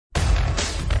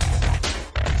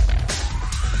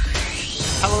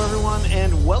Hello everyone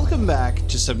and welcome back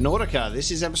to Subnautica. This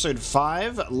is episode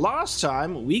 5. Last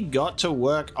time we got to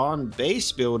work on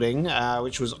base building,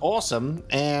 which was awesome,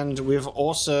 and we've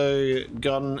also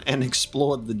gone and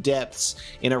explored the depths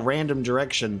in a random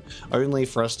direction, only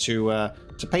for us to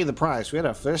pay the price. We had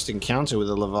our first encounter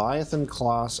with a Leviathan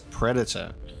class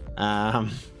predator, and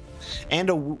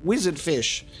a wizard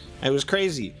fish. It was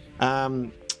crazy.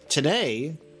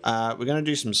 Today, we're going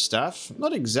to do some stuff.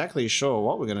 Not exactly sure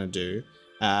what we're going to do.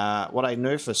 What I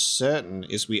know for certain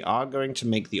is we are going to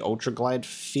make the Ultra Glide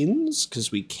fins,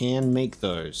 because we can make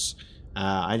those.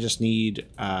 I just need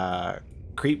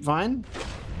Creepvine,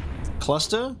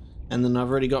 Cluster, and then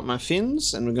I've already got my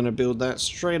fins, and we're going to build that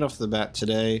straight off the bat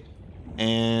today.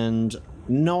 And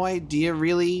no idea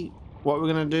really what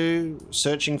we're going to do.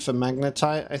 Searching for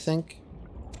Magnetite, I think.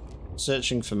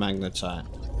 Searching for Magnetite.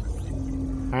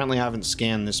 Apparently I haven't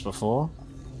scanned this before.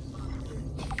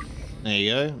 There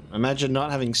you go. Imagine not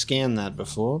having scanned that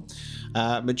before.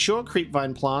 Mature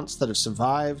creepvine plants that have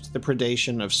survived the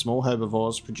predation of small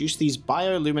herbivores produce these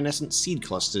bioluminescent seed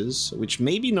clusters, which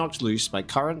may be knocked loose by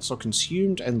currents or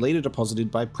consumed and later deposited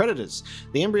by predators.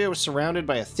 The embryo is surrounded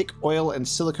by a thick oil and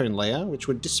silicone layer, which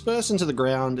would disperse into the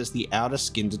ground as the outer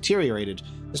skin deteriorated.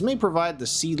 This may provide the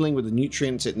seedling with the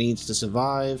nutrients it needs to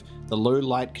survive the low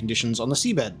light conditions on the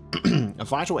seabed. A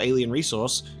vital alien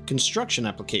resource, construction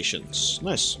applications.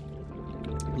 Nice.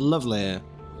 Lovely.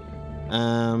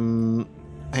 Hang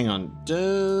on.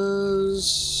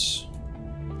 Does...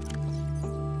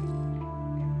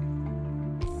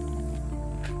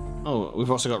 Oh,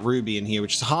 we've also got ruby in here,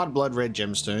 which is a hard blood red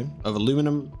gemstone of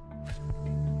aluminum.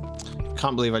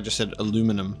 Can't believe I just said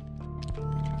aluminum.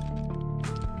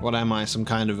 What am I, some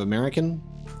kind of American?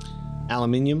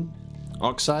 Aluminium?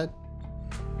 Oxide?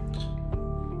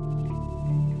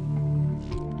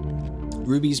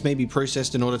 Rubies may be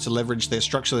processed in order to leverage their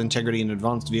structural integrity in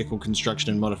advanced vehicle construction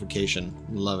and modification.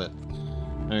 Love it.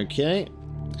 Okay.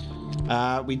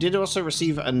 We did also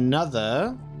receive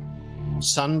another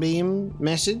Sunbeam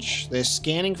message. They're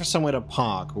scanning for somewhere to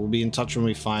park. We'll be in touch when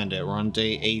we find it. We're on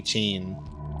day 18.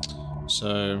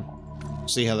 So,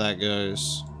 see how that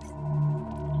goes.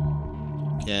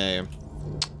 Okay.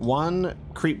 1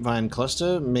 creepvine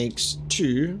cluster makes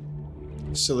 2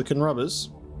 silicon rubbers.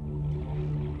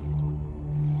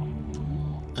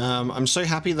 I'm so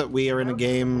happy that we are in a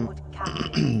game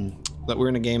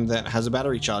that has a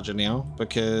battery charger now,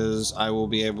 because I will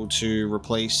be able to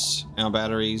replace our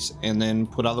batteries and then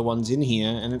put other ones in here,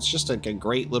 and it's just like a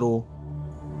great little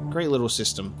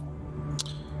system.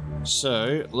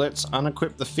 So let's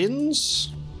unequip the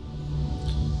fins,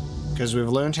 because we've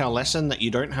learned our lesson that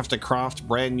you don't have to craft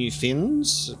brand new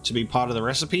fins to be part of the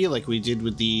recipe like we did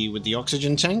with the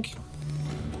oxygen tank.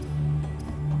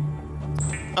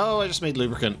 Oh, I just made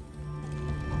lubricant.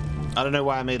 I don't know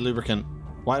why I made lubricant.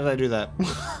 Why did I do that?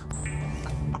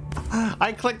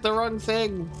 I clicked the wrong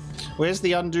thing. Where's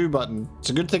the undo button? It's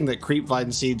a good thing that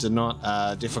creepvine seeds are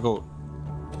not difficult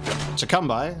to come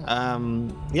by.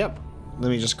 Yep. Let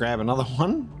me just grab another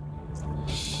one.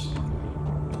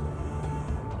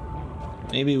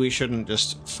 Maybe we shouldn't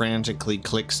just frantically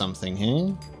click something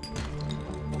here.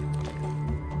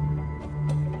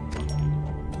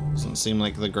 Doesn't seem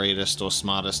like the greatest or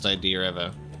smartest idea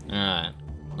ever. Alright,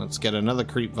 let's get another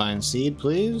creepvine seed,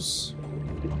 please.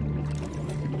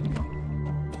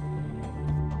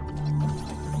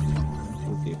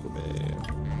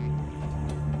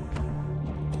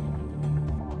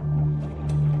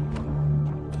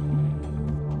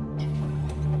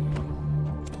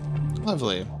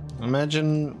 Lovely.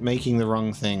 Imagine making the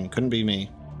wrong thing. Couldn't be me.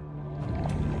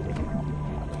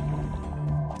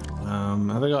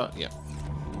 Have I got... Yeah.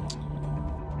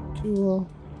 Cool.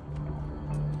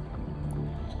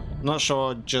 Not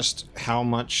sure just how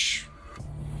much,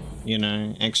 you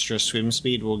know, extra swim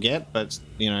speed we'll get, but,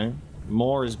 you know,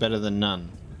 more is better than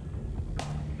none.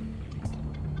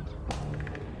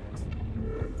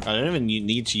 I don't even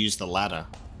need to use the ladder.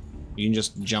 You can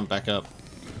just jump back up.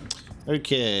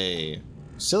 Okay.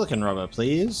 Silicon rubber,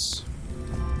 please.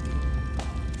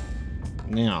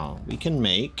 Now, we can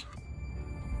make...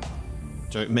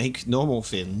 Don't make normal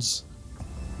fins.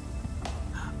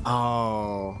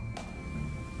 Oh.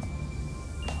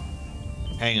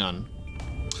 Hang on.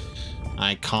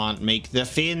 I can't make the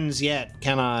fins yet,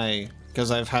 can I?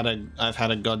 Because I've had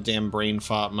a goddamn brain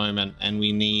fart moment, and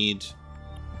we need...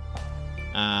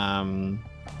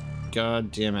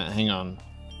 God damn it, hang on.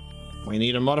 We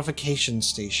need a modification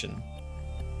station.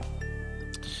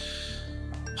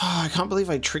 Oh, I can't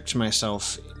believe I tricked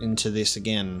myself into this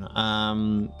again.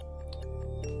 I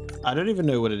don't even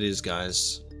know what it is,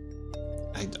 guys.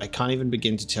 I can't even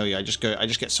begin to tell you. I just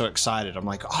get so excited. I'm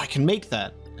like, oh, I can make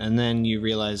that. And then you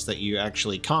realize that you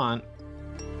actually can't.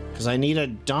 Because I need a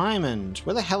diamond.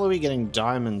 Where the hell are we getting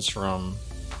diamonds from?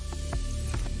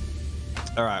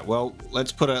 Alright, well,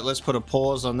 let's put a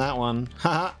pause on that one.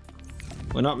 Haha.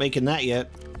 We're not making that yet.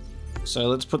 So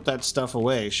let's put that stuff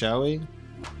away, shall we?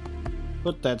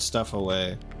 Put that stuff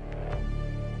away.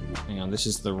 Hang on, this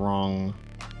is the wrong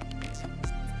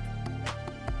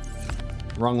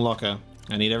locker.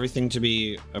 I need everything to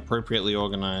be appropriately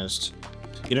organized.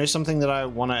 You know, something that I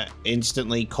want to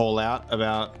instantly call out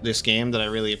about this game that I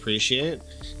really appreciate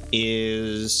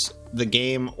is the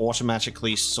game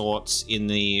automatically sorts in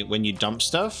the, when you dump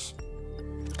stuff,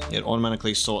 it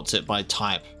automatically sorts it by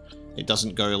type. It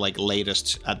doesn't go like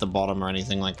latest at the bottom or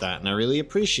anything like that. And I really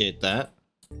appreciate that.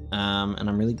 And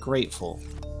I'm really grateful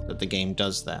that the game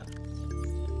does that.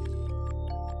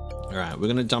 All right, we're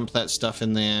going to dump that stuff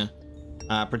in there.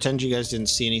 Pretend you guys didn't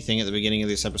see anything at the beginning of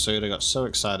this episode. I got so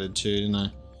excited too, didn't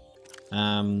I?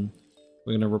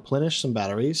 We're going to replenish some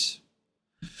batteries.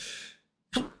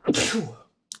 I'm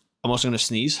also going to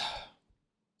sneeze.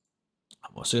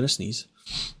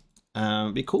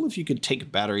 It'd be cool if you could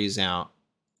take batteries out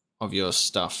of your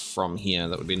stuff from here.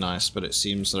 That would be nice, but it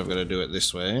seems that I've got to do it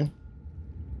this way.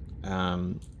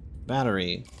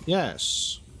 Battery,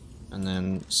 yes. And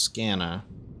then scanner.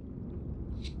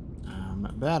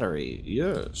 Battery,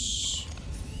 yes.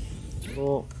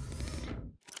 Cool.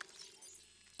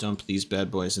 Dump these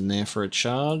bad boys in there for a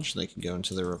charge. They can go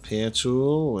into the repair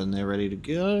tool when they're ready to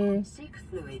go. Seek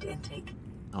fluid intake.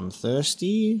 I'm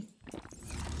thirsty.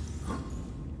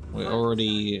 We're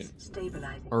already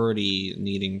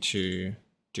needing to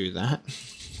do that.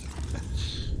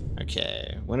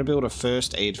 Okay, I'm gonna build a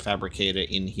first aid fabricator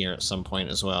in here at some point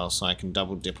as well, so I can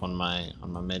double dip on my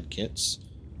med kits.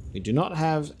 We do not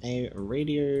have a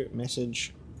radio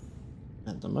message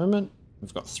at the moment.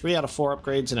 We've got 3 out of 4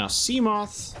 upgrades in our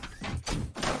Seamoth.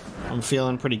 I'm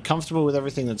feeling pretty comfortable with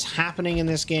everything that's happening in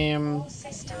this game. All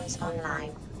systems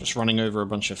online. Just running over a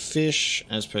bunch of fish,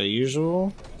 as per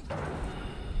usual.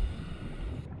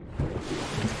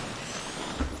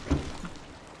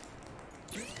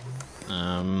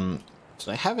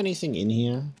 Do I have anything in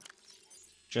here?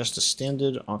 Just a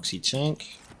standard oxy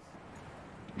tank.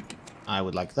 I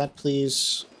would like that,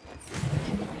 please.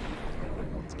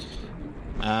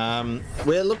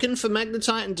 We're looking for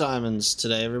magnetite and diamonds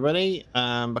today, everybody,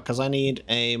 because I need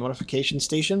a modification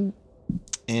station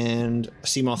and a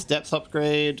Seamoth depth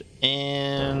upgrade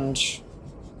and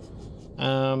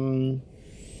a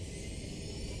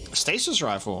stasis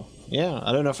rifle. Yeah,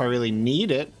 I don't know if I really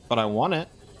need it, but I want it.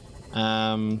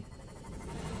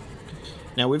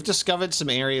 Now we've discovered some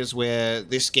areas where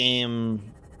this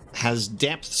game has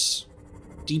depths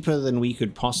deeper than we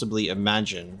could possibly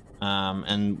imagine.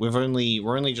 And we're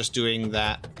only just doing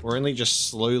that. We're only just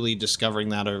slowly discovering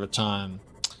that over time.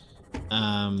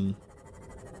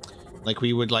 Like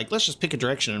we would like, let's just pick a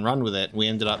direction and run with it. We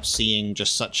ended up seeing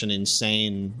just such an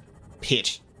insane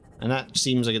pit. And that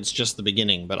seems like it's just the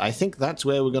beginning. But I think that's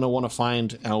where we're going to want to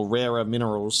find our rarer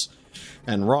minerals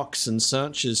and rocks and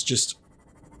such, is just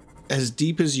as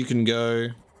deep as you can go.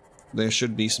 There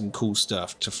should be some cool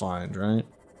stuff to find, right?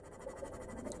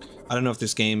 I don't know if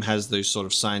this game has those sort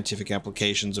of scientific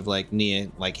applications of like near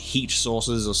like heat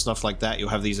sources or stuff like that. You'll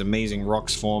have these amazing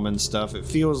rocks form and stuff. It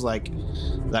feels like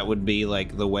that would be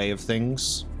like the way of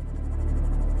things.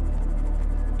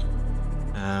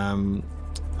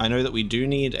 I know that we do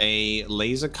need a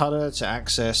laser cutter to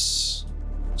access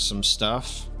some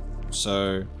stuff.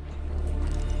 So,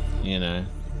 you know,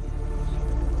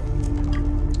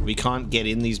 we can't get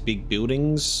in these big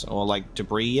buildings or like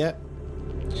debris yet.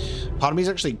 Part of me is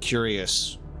actually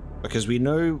curious because we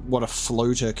know what a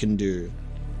floater can do.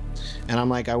 And I'm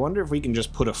like, I wonder if we can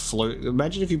just put a float.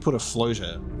 Imagine if you put a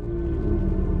floater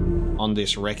on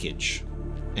this wreckage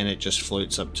and it just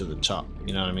floats up to the top.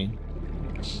 You know what I mean?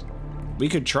 We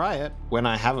could try it when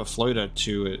I have a floater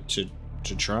to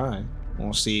try.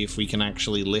 We'll see if we can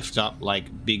actually lift up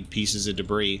like big pieces of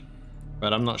debris.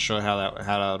 But I'm not sure how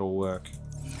that'll work,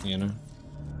 you know?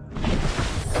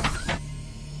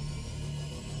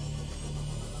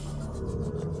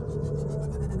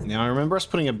 Now, I remember us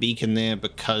putting a beacon there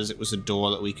because it was a door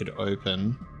that we could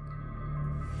open.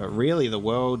 But really, the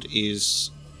world is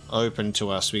open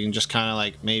to us. We can just kind of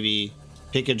like maybe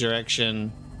pick a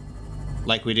direction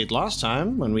like we did last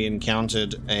time when we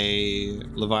encountered a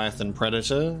Leviathan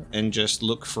Predator and just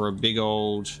look for a big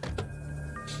old...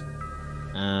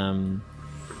 a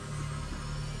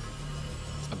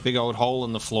big old hole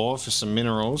in the floor for some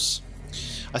minerals.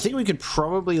 I think we could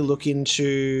probably look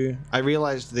into... I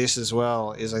realized this as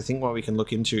well, is I think what we can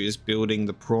look into is building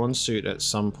the prawn suit at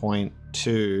some point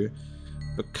too,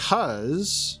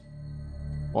 because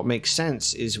what makes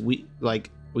sense is we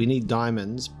need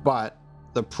diamonds, but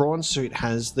the prawn suit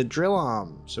has the drill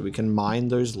arm, so we can mine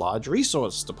those large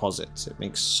resource deposits. It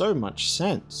makes so much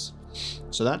sense.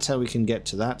 So that's how we can get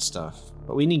to that stuff.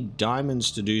 But we need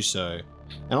diamonds to do so.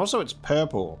 And also it's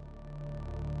purple.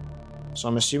 So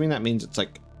I'm assuming that means it's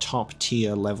like top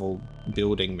tier level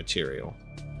building material.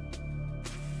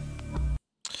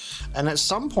 And at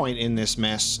some point in this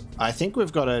mess, I think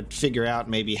we've got to figure out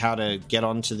maybe how to get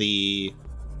onto the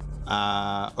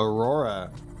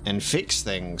Aurora and fix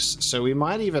things. So we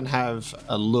might even have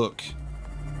a look.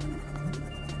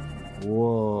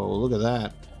 Whoa, look at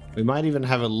that. We might even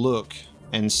have a look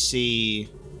and see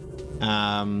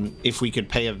if we could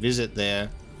pay a visit there.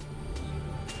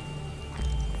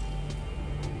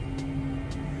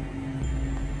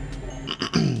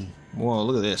 Whoa,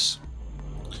 look at this.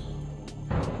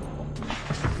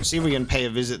 See if we can pay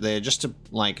a visit there just to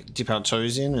like dip our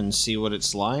toes in and see what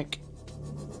it's like.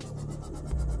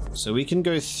 So we can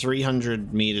go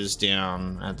 300 meters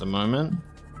down at the moment.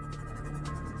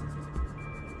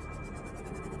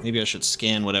 Maybe I should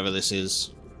scan whatever this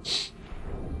is.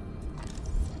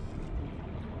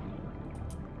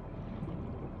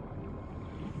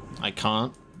 I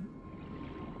can't.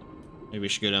 Maybe we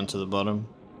should go down to the bottom.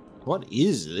 What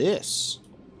is this?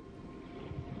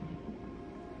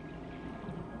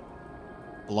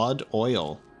 Blood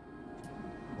oil.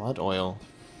 Blood oil.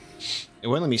 It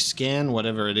won't let me scan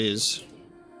whatever it is.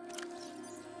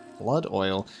 Blood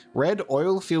oil. Red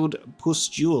oil-filled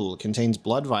pustule contains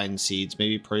blood vine seeds, may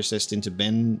be processed into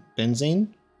benzene.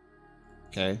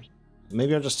 Okay.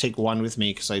 Maybe I'll just take one with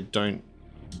me because I don't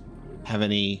have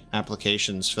any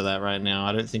applications for that right now.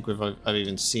 I don't think I've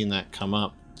even seen that come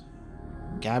up.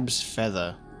 Gabe's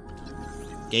feather.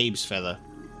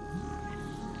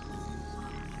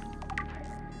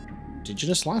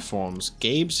 Indigenous life forms.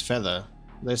 Gabe's feather.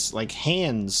 There's like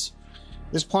hands.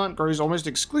 This plant grows almost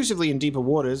exclusively in deeper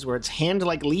waters, where its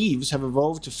hand-like leaves have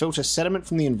evolved to filter sediment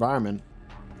from the environment,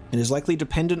 and is likely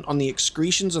dependent on the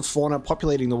excretions of fauna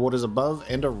populating the waters above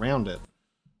and around it.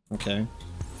 Okay.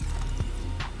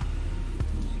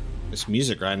 This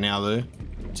music right now, though.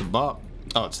 It's a bop.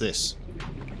 Oh, it's this.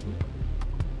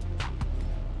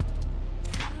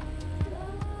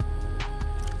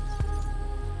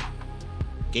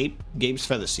 Gabe's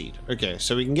feather seed. Okay,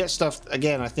 so we can get stuff.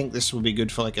 Again, I think this will be good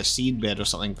for like a seed bed or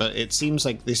something, but it seems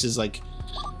like this is like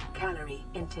calorie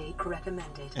intake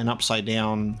recommended. An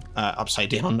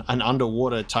an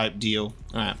underwater type deal.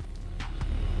 Alright.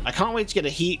 I can't wait to get a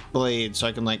heat blade so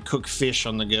I can like cook fish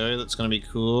on the go. That's gonna be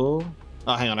cool.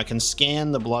 Oh, hang on, I can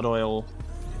scan the blood oil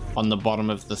on the bottom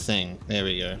of the thing. There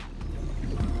we go.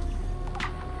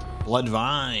 Blood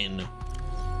vine.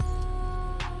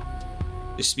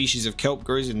 This species of kelp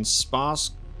grows in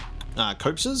sparse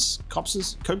copses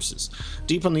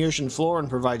deep on the ocean floor and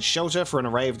provides shelter for an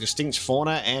array of distinct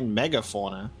fauna and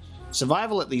megafauna.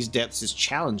 Survival at these depths is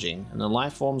challenging, and the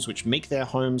life forms which make their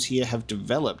homes here have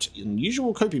developed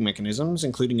unusual coping mechanisms,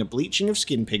 including a bleaching of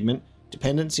skin pigment,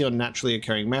 dependency on naturally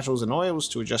occurring metals and oils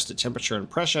to adjust to temperature and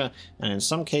pressure, and in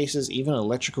some cases even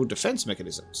electrical defense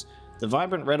mechanisms. The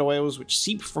vibrant red oils which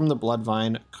seep from the blood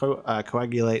vine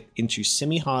coagulate into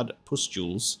semi-hard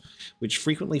pustules, which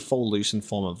frequently fall loose and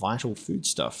form a vital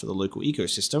foodstuff for the local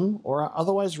ecosystem, or are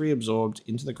otherwise reabsorbed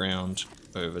into the ground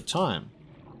over time.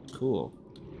 Cool.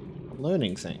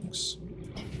 Learning things.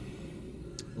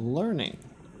 Learning.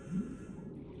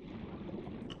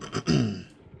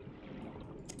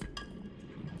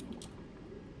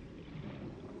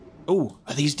 Oh,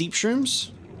 are these deep shrooms?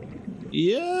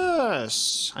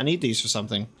 Yes! I need these for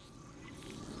something.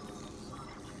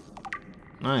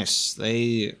 Nice.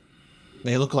 They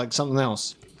look like something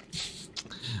else.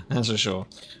 That's for sure.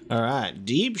 Alright,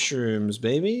 deep shrooms,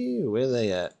 baby. Where are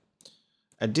they at?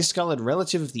 A discolored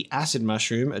relative of the acid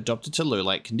mushroom adopted to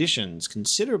low-light conditions.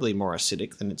 Considerably more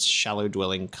acidic than its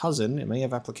shallow-dwelling cousin, it may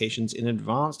have applications in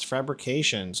advanced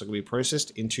fabrication, so it can be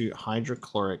processed into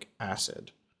hydrochloric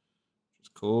acid. Which is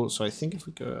cool. So I think if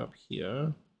we go up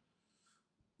here...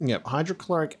 Yep,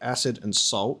 hydrochloric acid and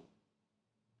salt.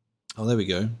 Oh, there we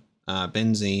go.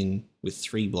 Benzene with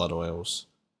 3 blood oils.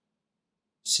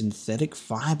 Synthetic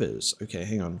fibers. Okay,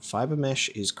 hang on. Fiber mesh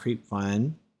is creep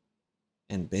vine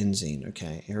and benzene.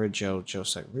 Okay, aerogel, gel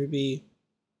sac ruby,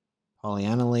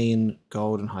 polyaniline,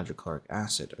 gold, and hydrochloric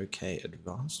acid. Okay,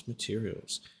 advanced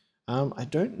materials. I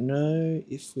don't know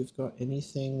if we've got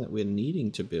anything that we're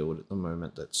needing to build at the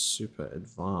moment that's super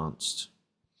advanced.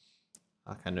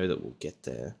 Like, I know that we'll get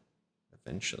there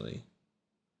eventually.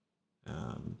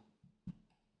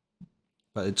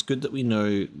 But it's good that we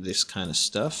know this kind of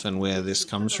stuff and where this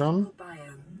comes from.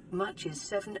 Much is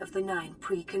 7 of the 9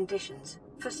 preconditions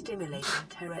for stimulating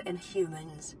terror in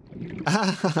humans.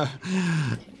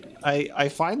 I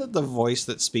find that the voice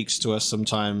that speaks to us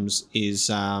sometimes is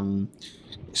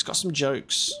it's got some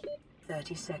jokes.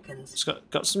 30 seconds. It's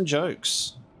got some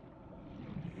jokes.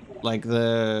 Like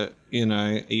the, you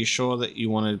know, are you sure that you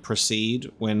want to proceed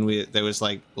when there was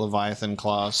like Leviathan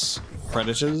class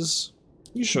predators?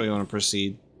 You sure you want to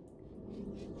proceed?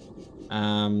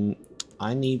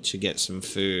 I need to get some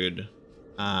food,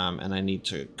 and I need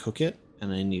to cook it,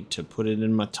 and I need to put it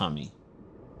in my tummy.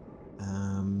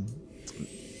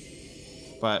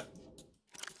 But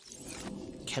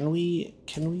can we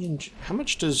how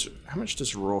much does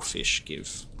raw fish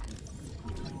give?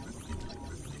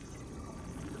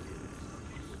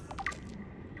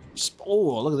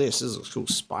 Oh, look at this. This is a cool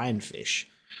spinefish.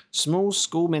 Small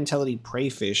school mentality prey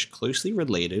fish closely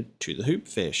related to the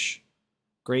hoopfish.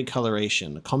 Grey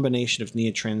coloration, a combination of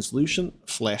near translucent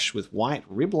flesh with white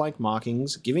rib-like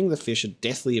markings, giving the fish a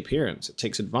deathly appearance. It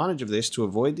takes advantage of this to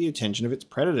avoid the attention of its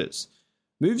predators.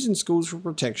 Moves in schools for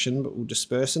protection, but will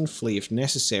disperse and flee if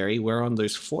necessary, whereon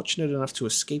those fortunate enough to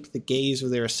escape the gaze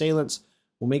of their assailants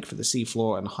will make for the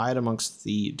seafloor and hide amongst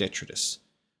the detritus.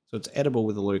 So it's edible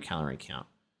with a low calorie count.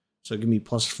 So give me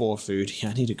 +4 food. Yeah,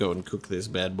 I need to go and cook this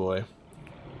bad boy.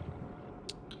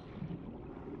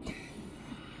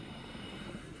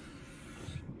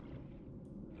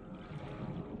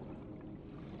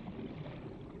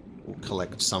 We'll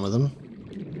collect some of them.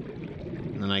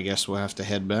 And then I guess we'll have to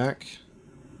head back.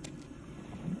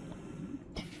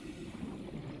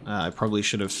 I probably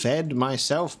should have fed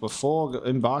myself before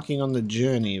embarking on the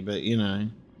journey, but you know,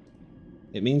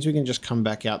 it means we can just come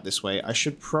back out this way. I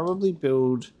should probably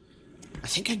build... I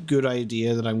think a good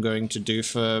idea that I'm going to do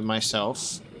for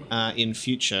myself in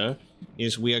future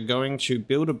is we are going to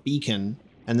build a beacon,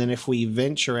 and then if we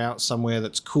venture out somewhere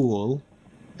that's cool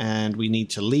and we need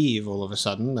to leave all of a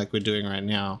sudden, like we're doing right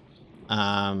now,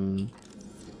 I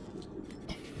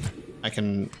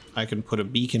can put a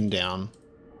beacon down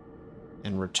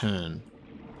and return.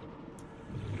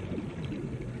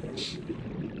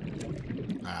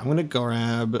 Alright, I'm gonna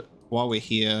grab, while we're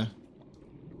here,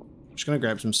 I'm just gonna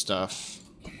grab some stuff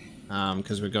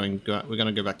because we're gonna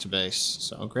go back to base.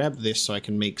 So I'll grab this so I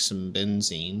can make some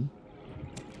benzene.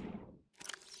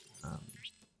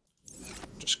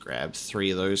 Just grab 3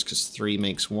 of those because 3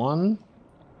 makes 1.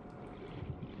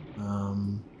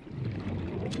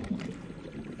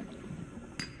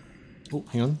 Oh,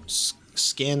 hang on.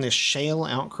 Scan this shale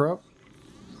outcrop.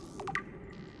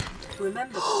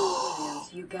 Remember, the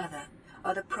materials you gather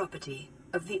are the property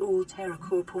of the All-Terra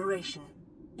Corporation.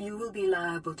 You will be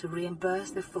liable to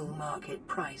reimburse the full market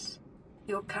price.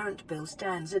 Your current bill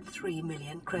stands at 3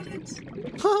 million credits.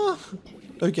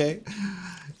 Okay.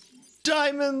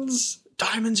 Diamonds!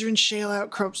 Diamonds are in shale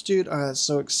outcrops, dude. Oh, that's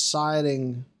so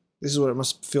exciting. This is what it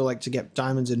must feel like to get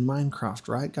diamonds in Minecraft,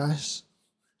 right, guys?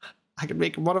 I can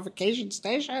make a modification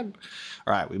station.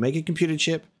 All right, we make a computer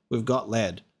chip. We've got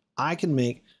lead. I can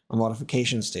make a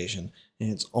modification station,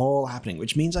 and it's all happening,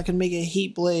 which means I can make a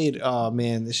heat blade. Oh,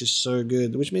 man, this is so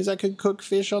good. Which means I can cook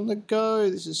fish on the go.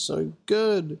 This is so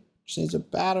good. Just needs a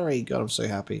battery. God, I'm so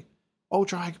happy.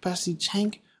 Ultra high capacity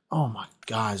tank. Oh, my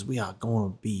guys, we are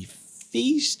going to be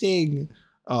feasting.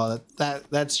 Oh,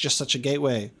 that's just such a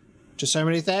gateway to so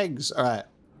many things. All right.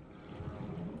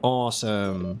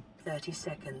 Awesome. 30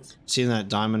 seconds. Seeing that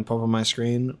diamond pop on my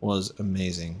screen was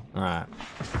amazing. All right.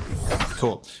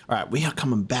 Cool. All right, we are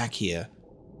coming back here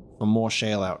for more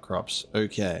shale outcrops.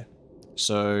 Okay.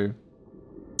 So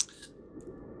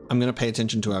I'm going to pay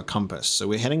attention to our compass. So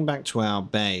we're heading back to our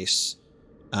base,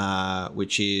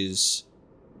 which is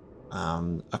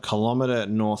a kilometer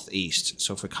northeast.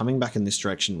 So if we're coming back in this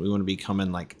direction, we want to be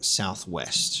coming like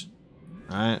southwest.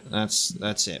 All right,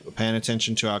 that's it. We're paying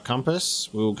attention to our compass.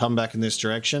 We will come back in this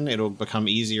direction. It'll become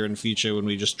easier in future when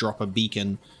we just drop a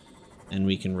beacon and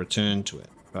we can return to it.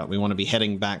 But we want to be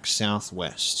heading back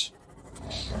southwest.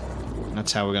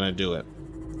 That's how we're going to do it.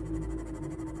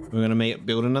 We're going to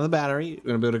build another battery.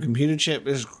 We're going to build a computer chip.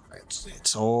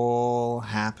 It's all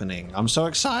happening. I'm so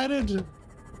excited.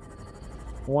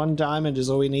 1 diamond is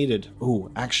all we needed. Ooh,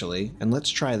 actually, and let's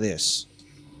try this.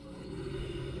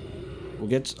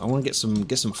 I want to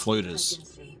get some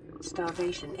floaters.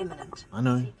 Starvation imminent. I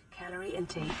know. Calorie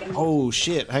intake. Oh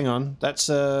shit! Hang on. That's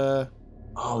oh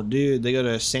dude, they got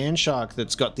a sand shark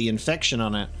that's got the infection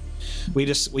on it. We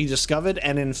discovered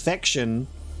an infection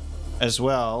as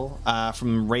well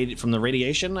from the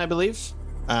radiation, I believe.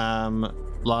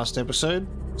 last episode,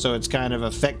 so it's kind of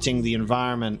affecting the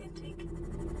environment.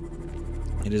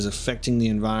 It is affecting the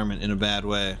environment in a bad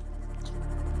way.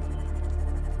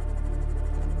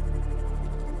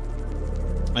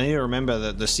 I need to remember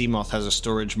that the Seamoth has a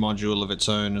storage module of its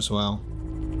own as well.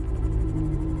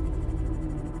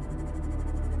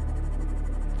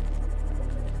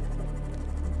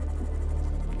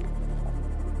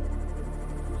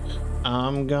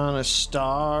 I'm gonna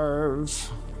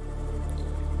starve.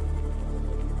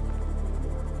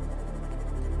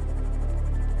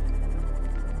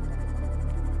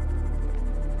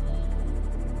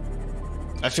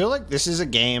 I feel like this is a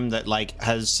game that like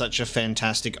has such a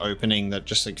fantastic opening that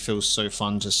just like feels so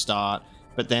fun to start,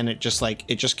 but then it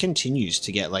just continues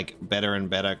to get like better and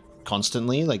better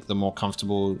constantly, like the more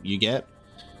comfortable you get.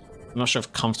 I'm not sure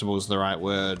if comfortable is the right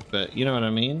word, but you know what I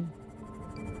mean?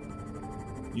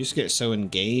 You just get so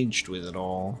engaged with it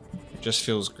all. It just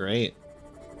feels great.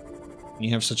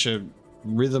 You have such a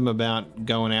rhythm about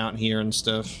going out here and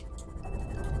stuff.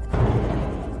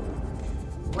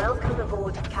 Welcome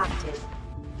aboard, Captain.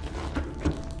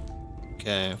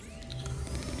 Okay,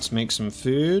 let's make some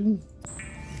food.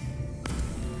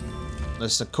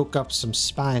 Let's cook up some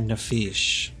spina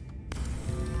fish.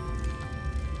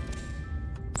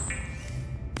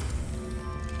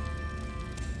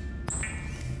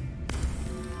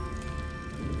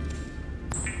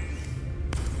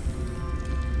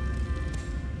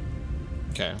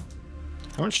 Okay,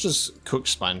 how much does cooked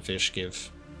spine fish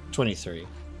give? 23.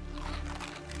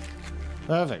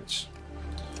 Perfect.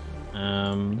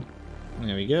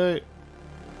 There we go.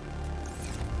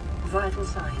 Vital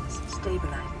signs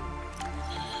stabilizing.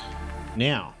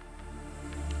 Now,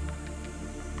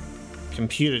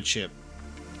 computer chip.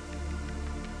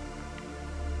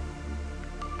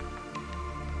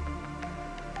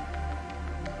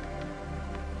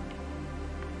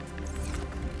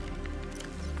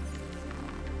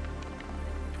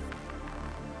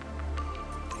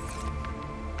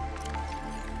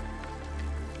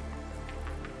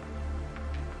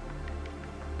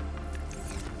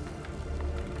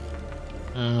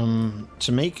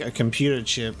 To make a computer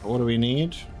chip, what do we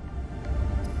need?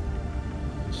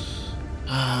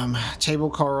 Table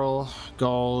coral,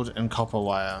 gold, and copper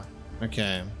wire.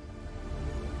 Okay.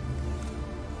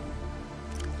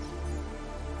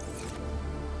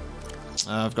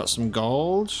 I've got some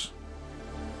gold.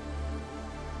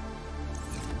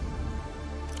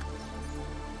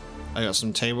 I got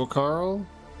some table coral.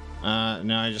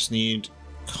 Now I just need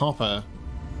copper.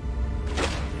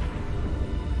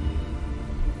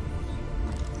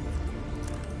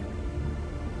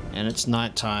 And it's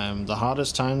nighttime, the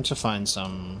hardest time to find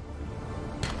some.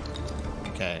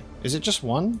 Okay, is it just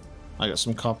one? I got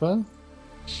some copper.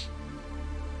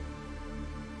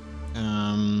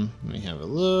 Let me have a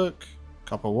look.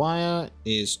 Copper wire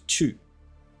is 2.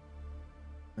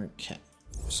 Okay,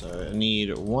 so I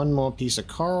need one more piece of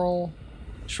coral.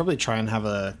 I should probably try and have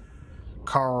a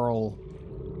coral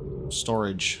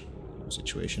storage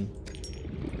situation.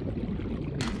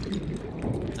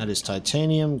 That is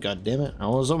titanium, god damn it. I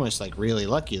was almost like really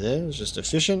lucky there. It was just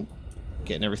efficient.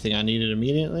 Getting everything I needed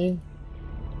immediately.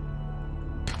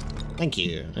 Thank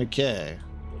you. Okay.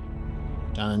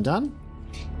 Done and done.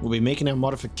 We'll be making our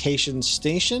modification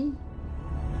station.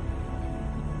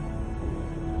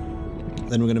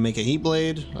 Then we're going to make a heat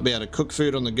blade. I'll be able to cook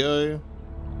food on the go.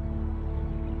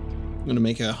 I'm going to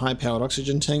make a high-powered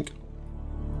oxygen tank.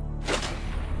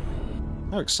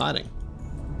 How exciting.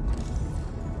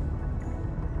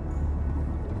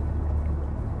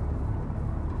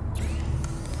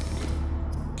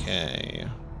 Okay,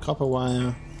 copper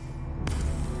wire,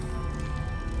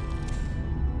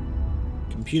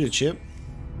 computer chip.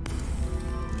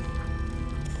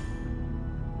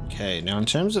 Okay, now in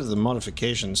terms of the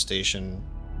modification station,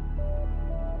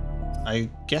 I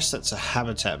guess that's a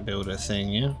habitat builder thing,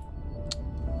 yeah?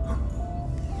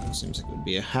 Seems like it would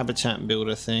be a habitat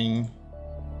builder thing.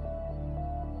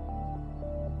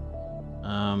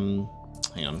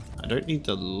 Hang on, I don't need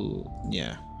the...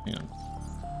 yeah, hang on.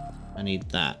 I need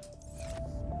that.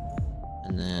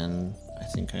 And then I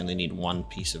think I only need one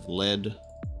piece of lead.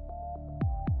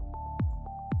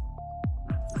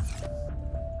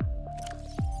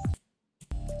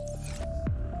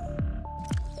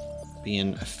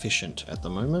 Being efficient at the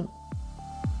moment.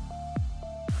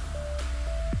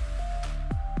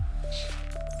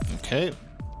 Okay.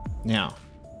 Now.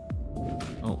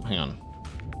 Oh, hang on.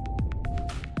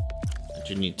 I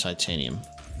do need titanium.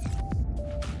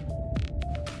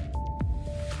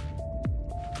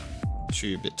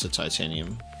 2 bits of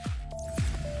titanium.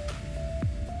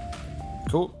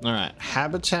 Cool. Alright.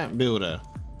 Habitat builder.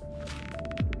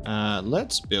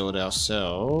 Let's build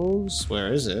ourselves,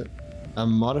 where is it? A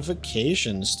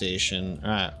modification station.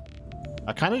 Alright.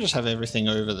 I kind of just have everything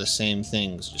over the same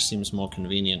things. Just seems more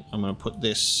convenient. I'm going to put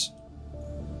this...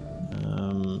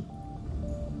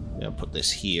 yeah, I'll put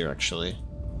this here, actually.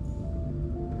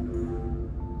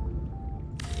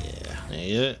 Yeah, there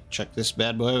you go. Check this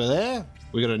bad boy over there.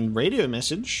 We got a radio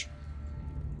message.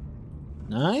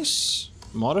 Nice.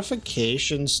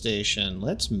 Modification station.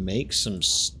 Let's make some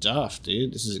stuff,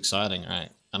 dude. This is exciting. Alright,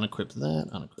 unequip that,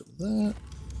 unequip that.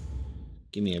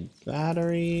 Give me a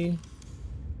battery.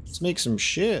 Let's make some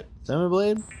shit.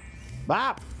 Thermoblade.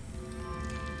 Bop!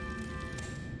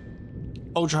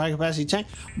 Ultra high capacity tank.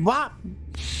 Bop!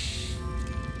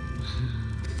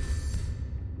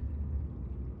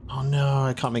 Oh no,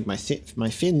 I can't make my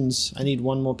fins. I need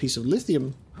one more piece of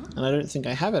lithium. And I don't think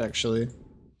I have it, actually.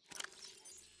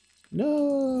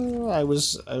 No, I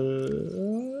was...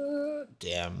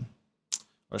 damn.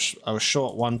 I was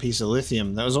short one piece of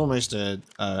lithium. That was almost a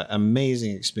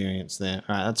amazing experience there.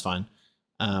 Alright, that's fine.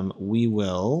 We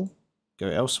will go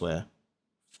elsewhere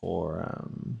for...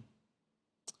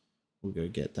 we'll go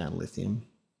get that lithium.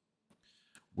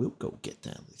 We'll go get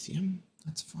that lithium.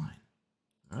 That's fine.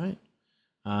 Alright.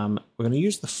 We're going to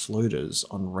use the floaters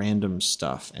on random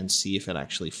stuff and see if it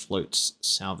actually floats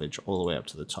salvage all the way up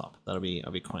to the top. I'll be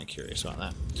quite curious about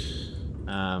that.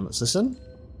 Let's listen.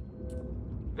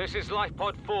 This is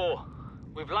Lifepod 4.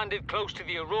 We've landed close to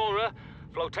the Aurora.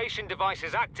 Flotation device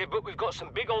is active, but we've got some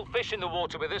big old fish in the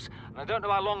water with us, and I don't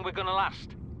know how long we're going to last.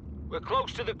 We're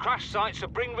close to the crash site, so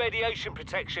bring radiation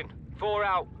protection. 4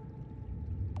 out.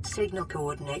 Signal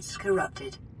coordinates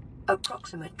corrupted.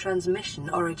 Approximate transmission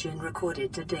origin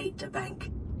recorded to data bank.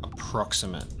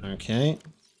 Approximate, okay.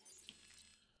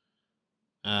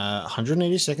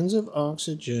 180 seconds of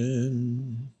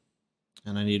oxygen.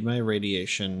 And I need my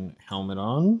radiation helmet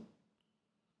on.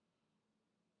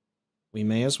 We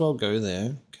may as well go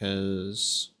there,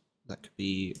 because that could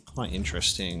be quite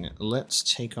interesting. Let's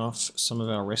take off some of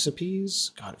our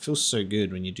recipes. God, it feels so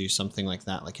good when you do something like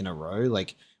that, like in a row.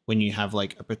 Like when you have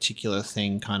like a particular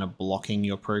thing kind of blocking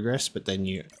your progress, but then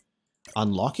you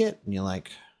unlock it and you're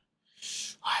like,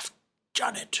 I've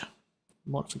done it.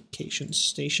 Modification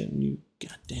station, you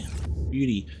goddamn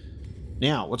beauty.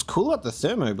 Now, what's cool about the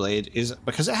Thermoblade is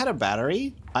because it had a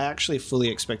battery, I actually fully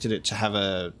expected it to have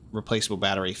a replaceable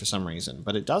battery for some reason,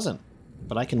 but it doesn't.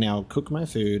 But I can now cook my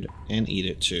food and eat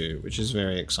it too, which is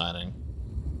very exciting.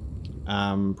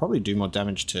 Probably do more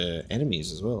damage to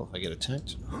enemies as well if I get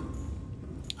attacked.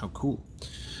 How cool.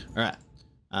 Alright,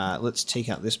 let's take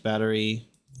out this battery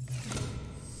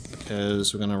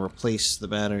because we're going to replace the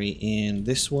battery in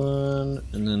this one,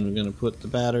 and then we're going to put the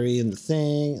battery in the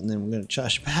thing, and then we're going to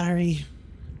charge the battery.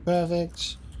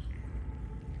 Perfect.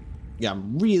 Yeah,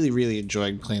 I'm really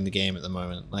enjoying playing the game at the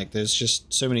moment. Like, there's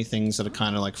just so many things that are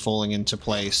kind of like falling into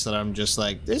place that I'm just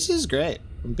like, this is great.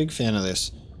 I'm a big fan of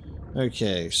this.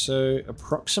 Okay, so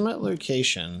approximate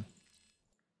location.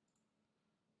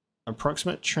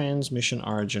 Approximate transmission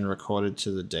origin recorded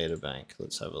to the databank.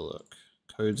 Let's have a look.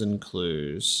 Codes and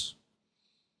clues.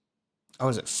 Oh,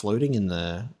 is it floating in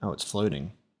the... Oh, it's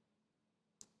floating.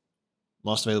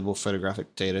 Lost available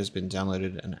photographic data has been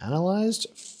downloaded and analyzed.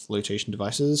 Flotation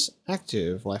devices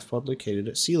active. Life pod located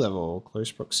at sea level.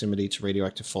 Close proximity to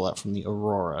radioactive fallout from the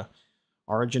Aurora.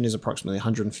 Origin is approximately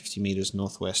 150 meters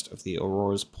northwest of the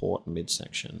Aurora's port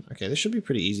midsection. Okay, this should be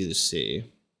pretty easy to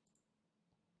see.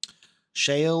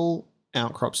 Shale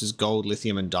outcrops is gold,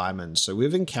 lithium, and diamonds. So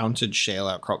we've encountered shale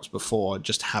outcrops before,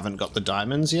 just haven't got the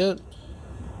diamonds yet.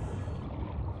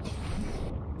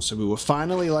 So we were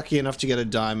finally lucky enough to get a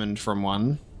diamond from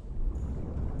one.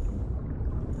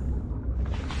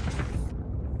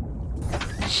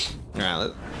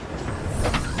 Alright,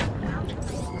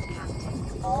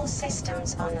 all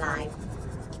systems online.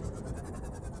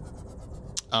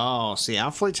 Oh, see,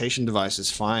 our flotation device is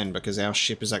fine because our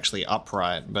ship is actually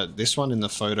upright, but this one in the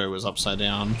photo was upside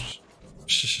down.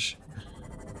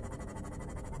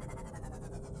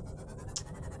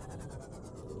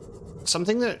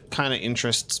 Something that kind of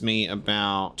interests me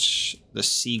about the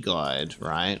Sea Glide,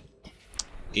 right,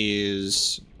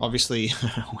 is obviously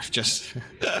we've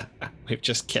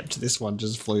just kept this one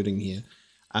just floating here.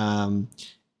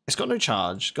 It's got no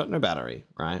charge, got no battery,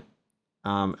 right?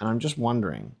 And I'm just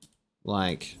wondering,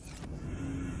 like,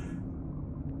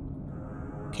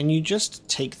 can you just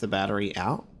take the battery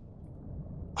out?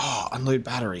 Oh, unload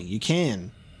battery. You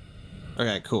can.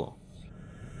 Okay, cool.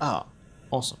 Oh,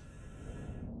 awesome.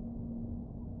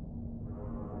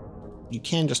 You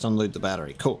can just unload the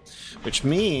battery. Cool. Which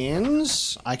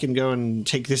means I can go and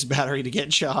take this battery to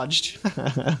get charged.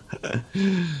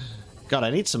 God, I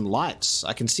need some lights.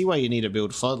 I can see why you need to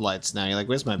build floodlights now. You're like,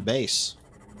 where's my base?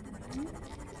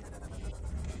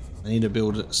 I need to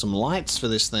build some lights for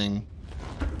this thing.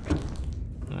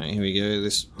 Alright, here we go.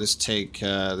 This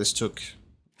took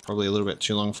probably a little bit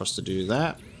too long for us to do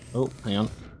that. Oh, hang on.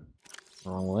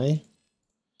 Wrong way.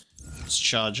 Let's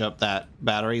charge up that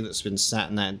battery that's been sat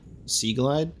in that Sea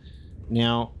Glide.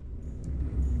 Now,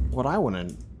 what I want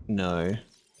to know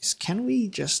is, can we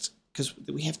just... Because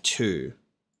we have two.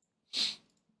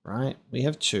 Right? We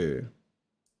have two.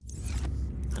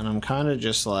 And I'm kind of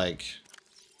just like...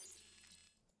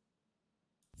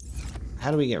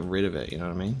 How do we get rid of it? You know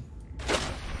what I mean?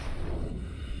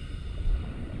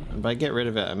 And by get rid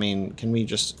of it, I mean, can we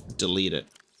just delete it?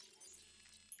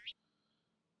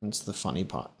 That's the funny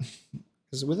part.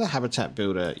 Because with a habitat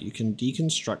builder, you can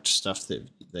deconstruct stuff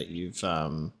that you've...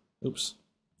 Oops.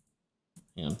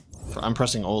 Hang on. I'm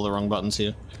pressing all the wrong buttons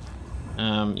here.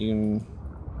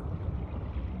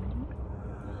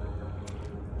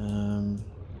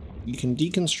 You can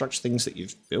deconstruct things that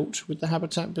you've built with the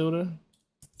habitat builder.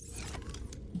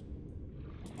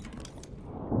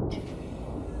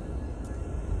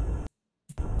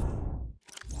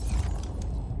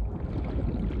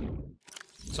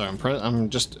 So I'm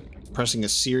just pressing a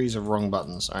series of wrong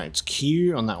buttons. All right, it's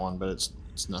Q on that one, but it's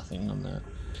nothing on that.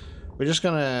 We're just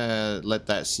gonna let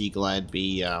that Sea Glide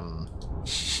be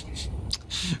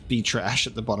be trash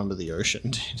at the bottom of the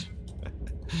ocean, dude.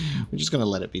 We're just gonna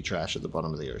let it be trash at the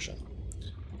bottom of the ocean.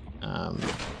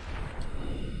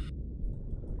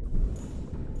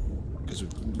 Because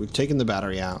we've taken the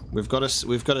battery out. We've got a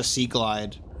Sea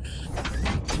Glide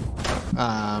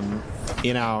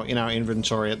in our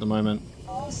inventory at the moment.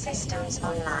 All systems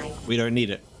online. We don't need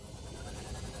it.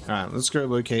 All right, let's go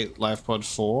locate LifePod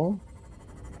 4.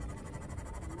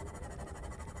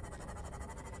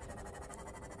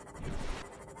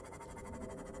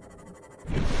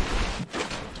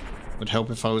 Would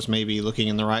help if I was maybe looking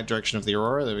in the right direction of the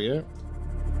Aurora. There we go.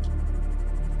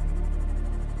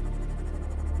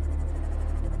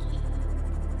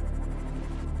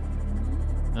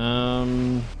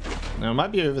 Now it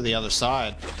might be over the other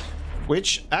side,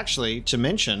 which actually, to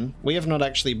mention, we have not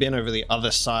actually been over the other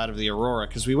side of the Aurora,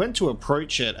 because we went to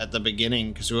approach it at the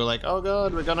beginning because we were like, oh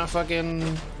god, we're gonna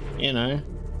fucking, you know,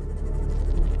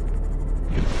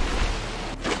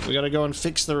 we gotta go and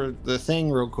fix the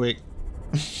thing real quick.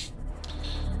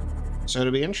 So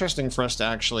it'll be interesting for us to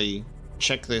actually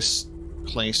check this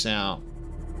place out.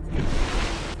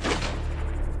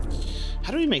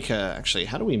 How do we make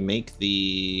how do we make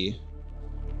the...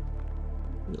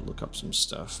 Look up some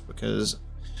stuff, because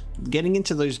getting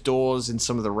into those doors in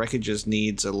some of the wreckages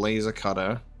needs a laser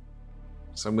cutter.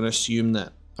 So I'm going to assume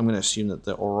that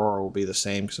the Aurora will be the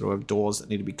same, because it'll have doors that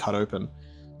need to be cut open.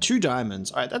 2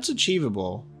 diamonds. All right, that's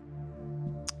achievable,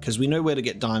 because we know where to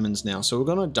get diamonds now. So we're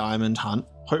going to diamond hunt,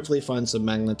 hopefully find some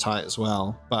magnetite as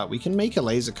well, but we can make a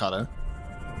laser cutter.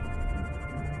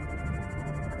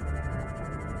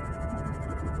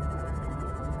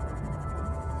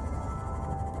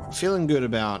 Feeling good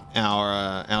about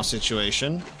our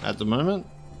situation at the moment.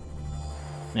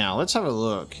 Now let's have a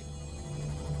look,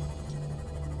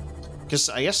 because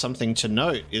I guess something to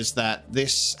note is that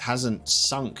this hasn't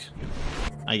sunk.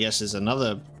 I guess is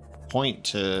another point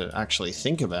to actually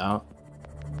think about,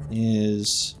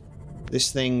 is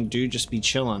this thing do just be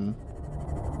chilling.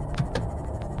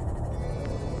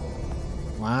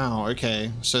 Wow,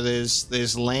 okay, so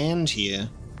there's land here.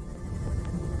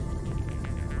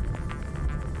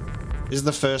 This is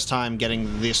the first time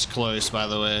getting this close, by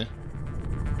the way.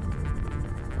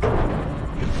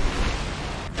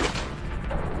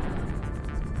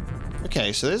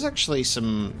 Okay, so there's actually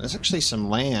some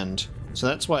land. So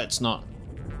that's why it's not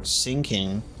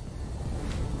sinking.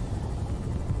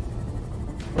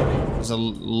 There's a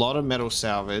lot of metal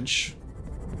salvage.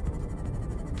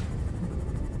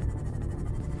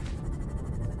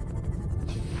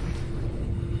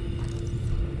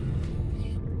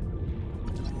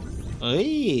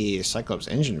 Hey, Cyclops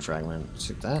engine fragment. Let's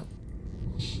take that.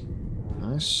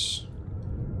 Nice.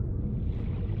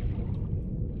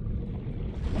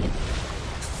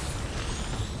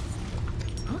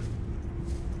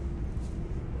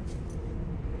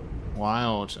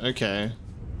 Wild. Okay.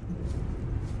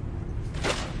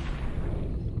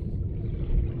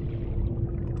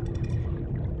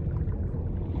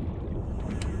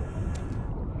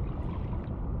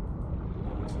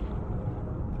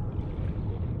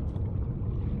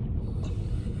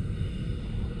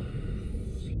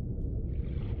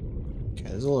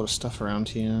 There's a lot of stuff around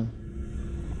here.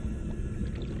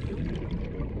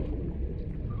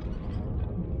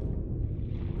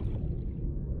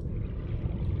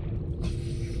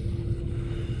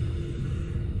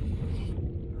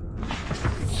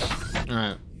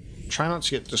 Alright. Try not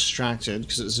to get distracted,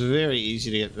 because it's very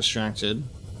easy to get distracted.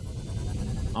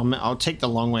 I'll take the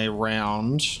long way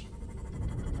around.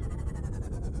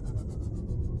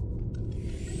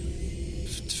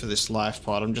 For this life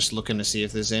pod, I'm just looking to see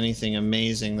if there's anything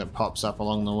amazing that pops up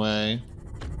along the way.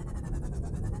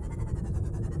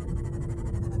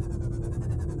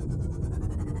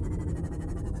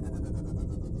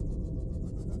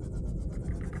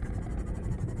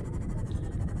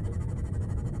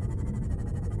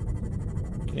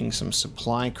 Getting some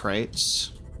supply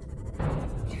crates.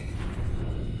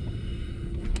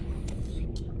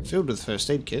 Filled with first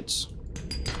aid kits.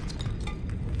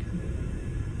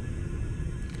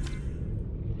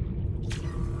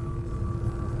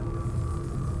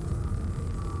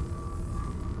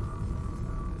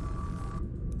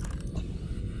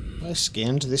 Have I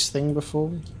scanned this thing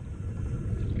before?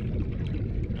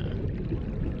 No.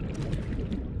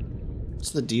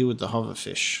 What's the deal with the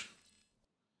hoverfish?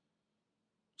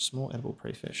 Small edible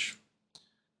prey fish.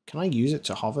 Can I use it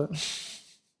to hover? It's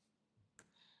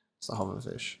the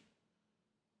hoverfish.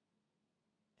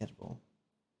 Edible.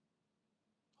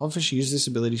 Hoverfish use this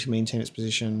ability to maintain its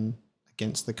position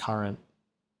against the current.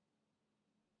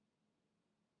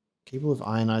 Capable of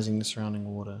ionizing the surrounding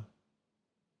water.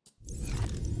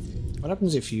 What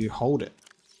happens if you hold it?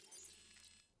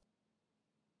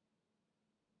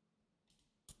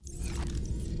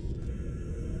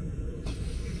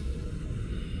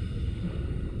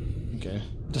 Okay.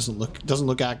 Doesn't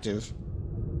look active.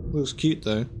 Looks cute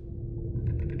though.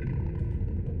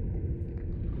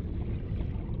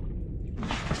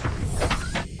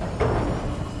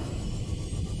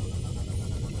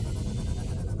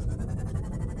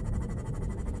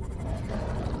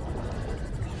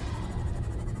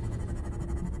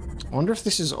 I wonder if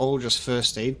this is all just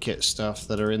first aid kit stuff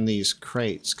that are in these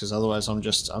crates, because otherwise I'm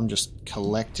just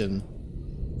collecting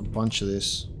a bunch of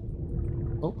this.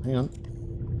 Oh, hang on.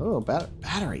 Oh,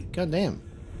 battery. Goddamn.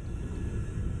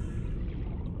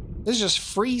 This is just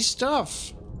free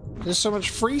stuff. There's so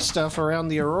much free stuff around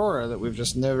the Aurora that we've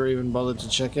just never even bothered to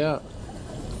check out.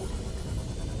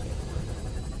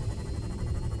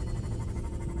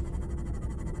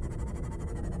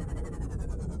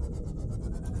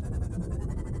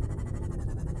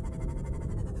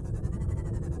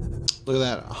 Look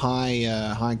at that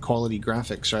high quality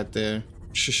graphics right there.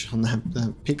 Shush, on that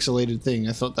pixelated thing.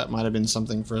 I thought that might have been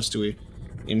something for us to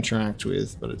interact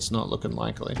with, but it's not looking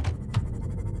likely.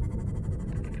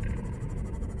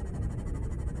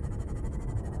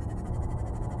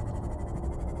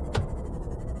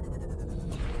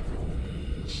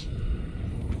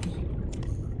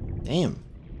 Damn.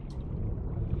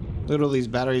 Look at all these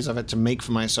batteries I've had to make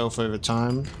for myself over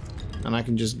time, and I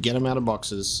can just get them out of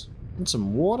boxes. And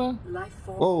some water?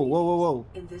 Whoa, whoa, whoa, whoa.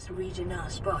 In this region are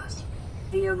sparse.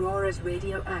 The Aurora's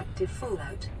radioactive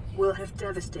fallout will have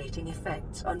devastating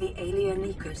effects on the alien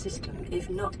ecosystem if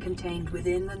not contained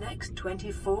within the next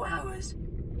 24 hours.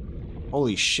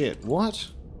 Holy shit, what?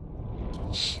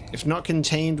 If not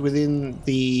contained within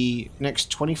the next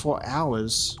 24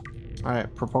 hours.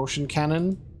 Alright, propulsion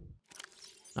cannon.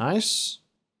 Nice.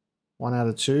 1 out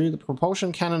of 2. The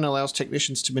propulsion cannon allows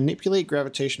technicians to manipulate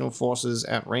gravitational forces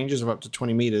at ranges of up to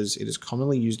 20 meters. It is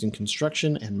commonly used in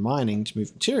construction and mining to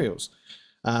move materials.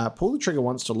 Pull the trigger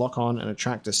once to lock on and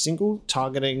attract a single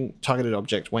targeted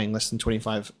object weighing less than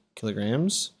 25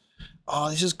 kilograms.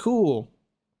 Oh, this is cool.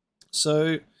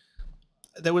 So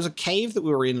there was a cave that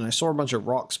we were in and I saw a bunch of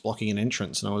rocks blocking an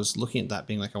entrance, and I was looking at that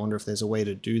being like, I wonder if there's a way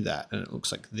to do that, and it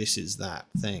looks like this is that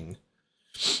thing.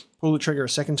 Pull the trigger a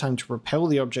second time to propel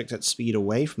the object at speed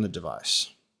away from the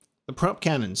device. The prop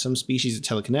cannon. Some species are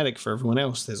telekinetic. For everyone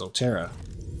else, there's Altera.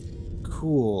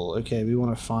 Cool. Okay, we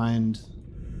want to find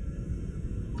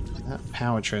that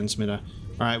power transmitter.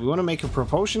 Alright, we want to make a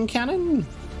propulsion cannon?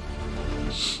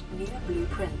 New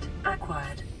blueprint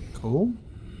acquired. Cool.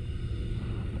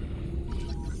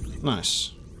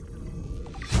 Nice.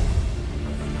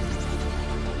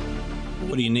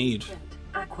 What do you need?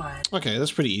 Acquired. Okay,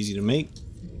 that's pretty easy to make.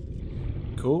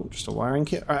 Cool, just a wiring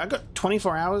kit. Alright, I got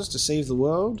 24 hours to save the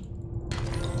world.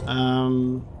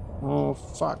 Oh,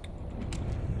 fuck.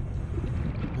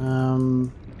 Oh,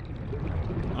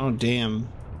 damn.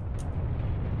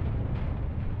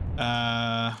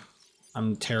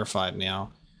 I'm terrified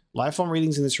now. Lifeform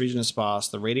readings in this region are sparse.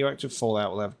 The radioactive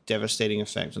fallout will have devastating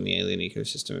effect on the alien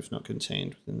ecosystem if not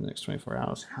contained within the next 24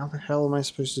 hours. How the hell am I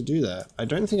supposed to do that? I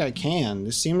don't think I can.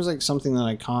 This seems like something that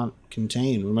I can't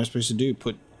contain. What am I supposed to do?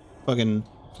 Put fucking,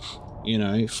 you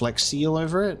know, Flex Seal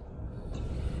over it?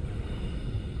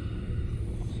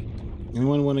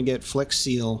 Anyone want to get Flex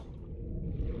Seal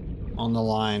on the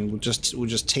line. We'll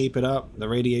just tape it up. The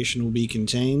radiation will be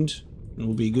contained and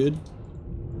we'll be good.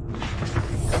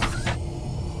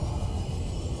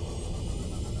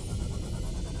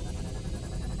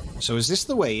 So is this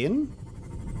the way in?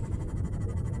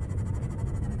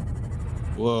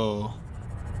 Whoa.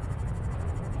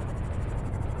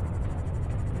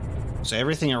 So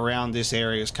everything around this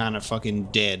area is kind of fucking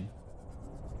dead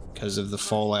because of the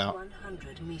fallout.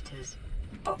 100 meters.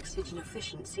 Oxygen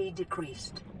efficiency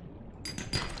decreased.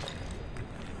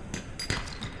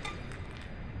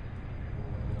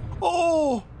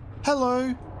 Oh!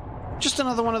 Hello! Just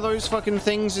another one of those fucking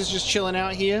things is just chilling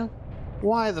out here.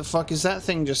 Why the fuck is that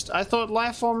thing just... I thought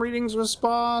life form readings were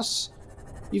sparse.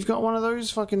 You've got one of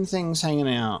those fucking things hanging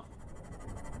out.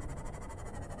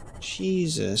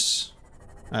 Jesus.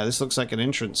 Alright, this looks like an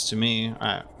entrance to me.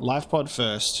 Alright, life pod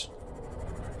first.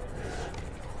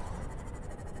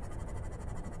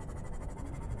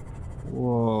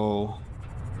 Whoa.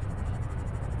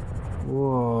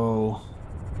 Whoa.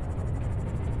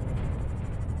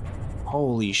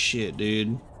 Holy shit,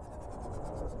 dude.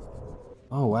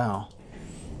 Oh, wow.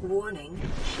 Warning,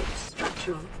 ship's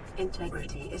structural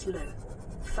integrity is low.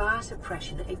 Fire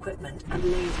suppression equipment and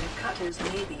laser cutters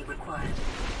may be required.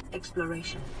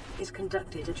 Exploration is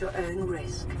conducted at your own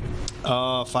risk.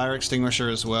 Oh, fire extinguisher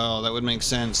as well. That would make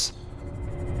sense.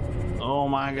 Oh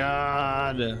my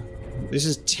god. This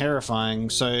is terrifying.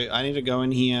 So I need to go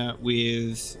in here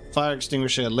with fire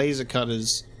extinguisher, laser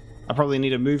cutters. I probably need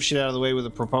to move shit out of the way with a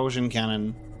propulsion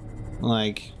cannon.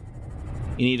 Like,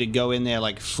 you need to go in there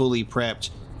like fully prepped.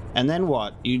 And then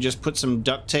what? You just put some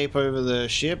duct tape over the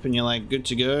ship and you're like good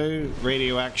to go.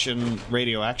 Radioactive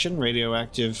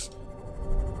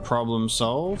problem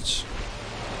solved.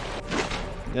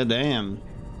 God damn.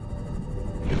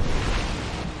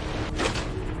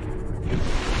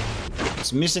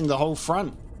 It's missing the whole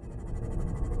front.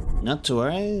 Not to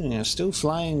worry, you're still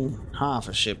flying half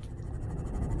a ship.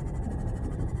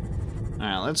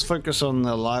 Alright, let's focus on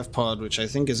the live pod, which I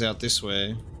think is out this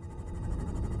way.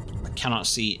 I cannot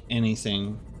see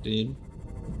anything, dude.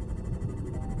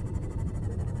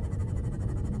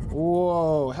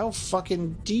 Whoa, how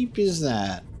fucking deep is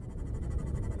that?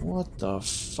 What the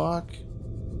fuck?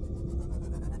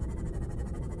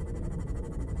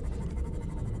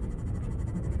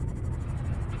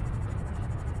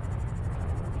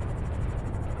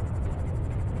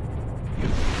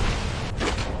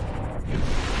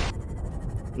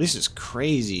 This is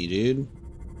crazy, dude.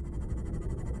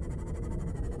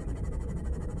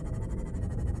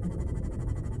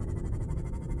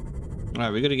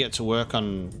 Alright, we gotta get to work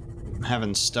on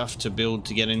having stuff to build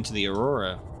to get into the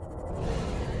Aurora.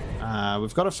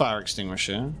 We've got a fire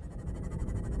extinguisher.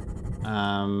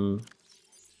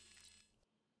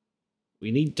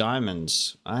 We need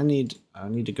diamonds. I need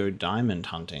to go diamond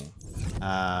hunting.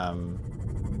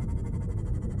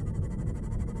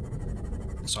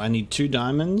 So I need 2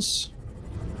 diamonds.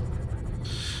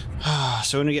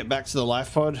 So when we get back to the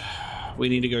life pod, we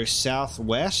need to go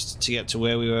southwest to get to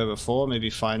where we were before. Maybe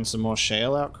find some more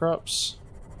shale outcrops.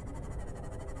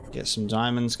 Get some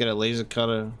diamonds, get a laser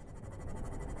cutter.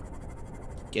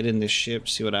 Get in this ship,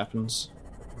 see what happens.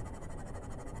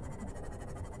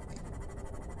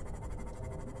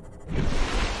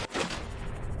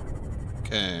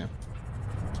 Okay.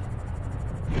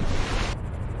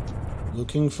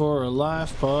 Looking for a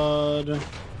life pod.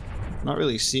 Not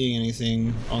really seeing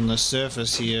anything on the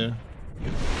surface here.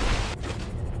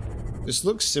 This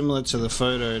looks similar to the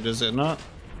photo, does it not?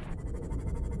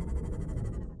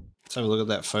 Let's have a look at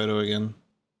that photo again.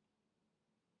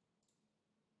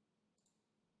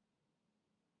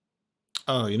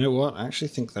 Oh, you know what? I actually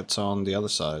think that's on the other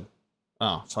side.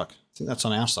 Oh, fuck. I think that's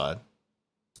on our side.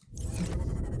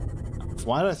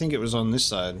 Why did I think it was on this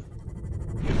side?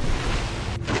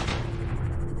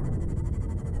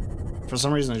 For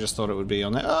some reason I just thought it would be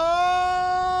on there. Oh!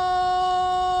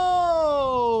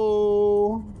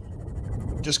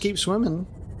 Just keep swimming.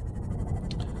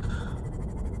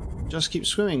 Just keep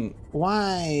swimming.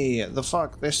 Why the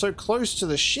fuck? They're so close to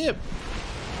the ship.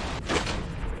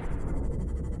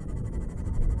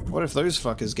 What if those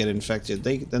fuckers get infected?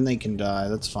 Then they can die.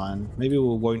 That's fine. Maybe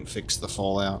we won't fix the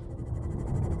fallout.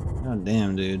 God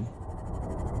damn, dude.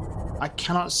 I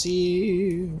cannot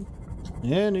see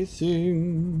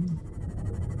anything.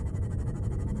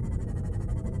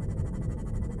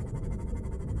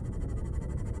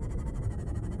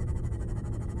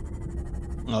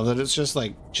 Oh, that it's just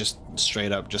like, just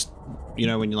straight up, just, you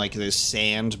know, when you like, there's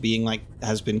sand being like,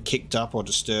 has been kicked up or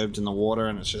disturbed in the water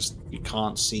and it's just, you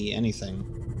can't see anything.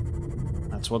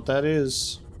 That's what that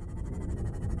is.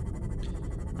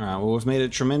 Alright, well, we've made a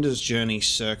tremendous journey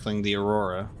circling the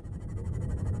Aurora.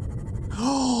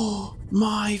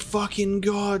 My fucking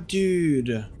god,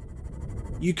 dude.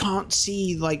 You can't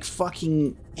see, like,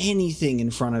 fucking anything in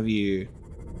front of you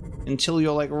until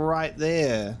you're, like, right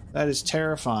there. That is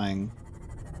terrifying.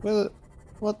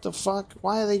 What the fuck?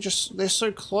 Why are they just... They're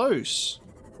so close.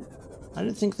 I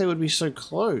didn't think they would be so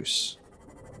close.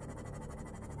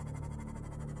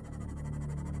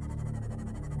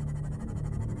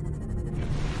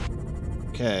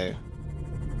 Okay.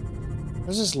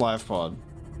 Where's this live pod?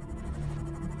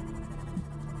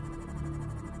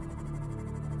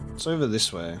 It's over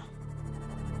this way.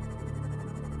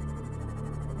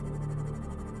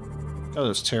 God,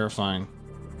 that's terrifying.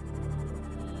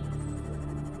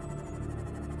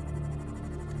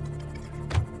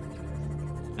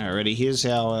 Alrighty, here's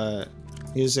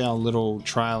our little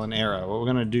trial and error. What we're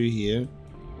gonna do here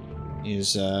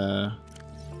is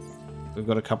we've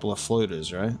got a couple of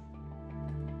floaters, right?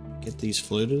 Get these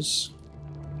floaters.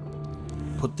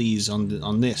 Put these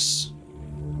on this.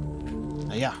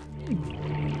 Yeah.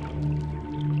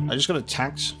 I just got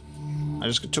attacked. I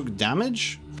just took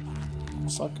damage?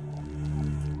 Fuck.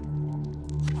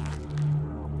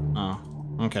 Oh,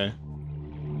 okay.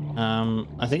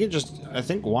 I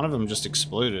think one of them just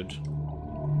exploded.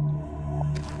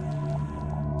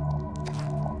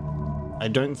 I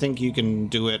don't think you can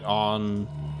do it on...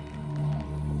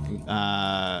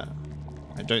 I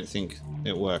don't think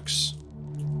it works.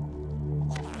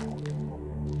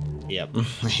 Yep.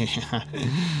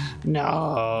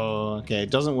 No. Okay, it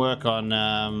doesn't work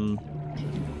on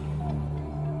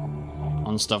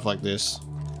stuff like this.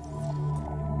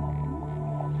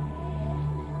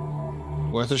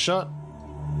 Worth a shot?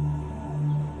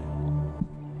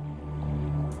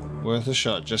 Worth a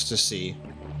shot just to see.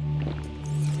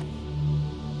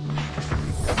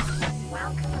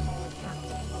 Welcome aboard,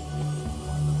 Captain.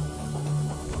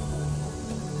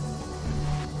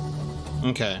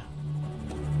 Okay.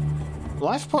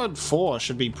 LifePod 4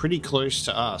 should be pretty close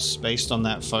to us based on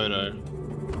that photo.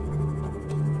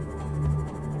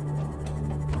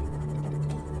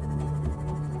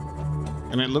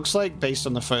 And it looks like, based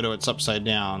on the photo, it's upside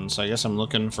down, so I guess I'm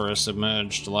looking for a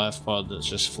submerged LifePod that's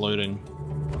just floating.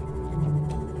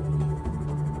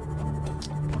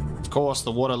 Of course,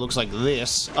 the water looks like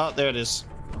this. Oh, there it is.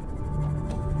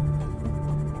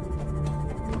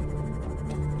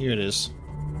 Here it is.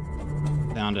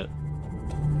 Found it.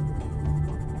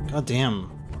 God damn.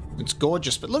 It's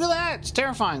gorgeous, but look at that! It's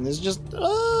terrifying. There's just...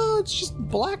 Oh, it's just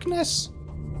blackness.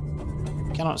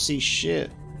 Cannot see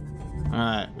shit.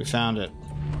 Alright, we found it.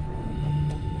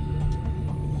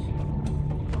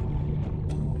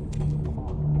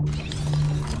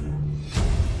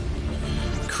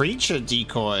 Creature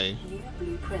decoy. New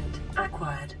blueprint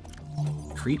acquired.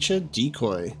 Creature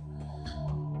decoy.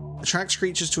 Attracts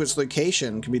creatures to its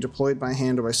location, can be deployed by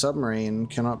hand or by submarine,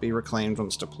 cannot be reclaimed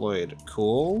once deployed.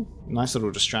 Cool. Nice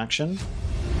little distraction.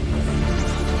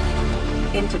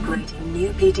 Integrating new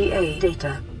PDA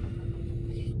data.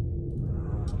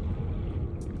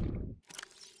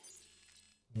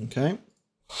 Okay.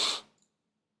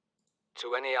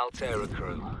 To any Altera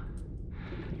crew.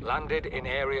 Landed in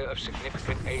area of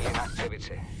significant alien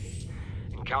activity.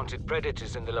 Encountered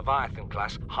predators in the Leviathan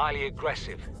class, highly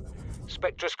aggressive.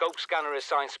 Spectroscope scanner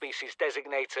assigned species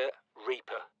designator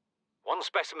Reaper. One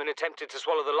specimen attempted to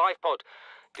swallow the life pod,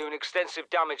 doing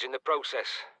extensive damage in the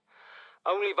process.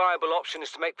 Only viable option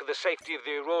is to make for the safety of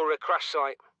the Aurora crash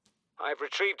site. I have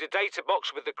retrieved a data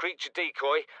box with the creature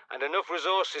decoy and enough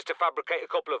resources to fabricate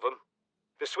a couple of them.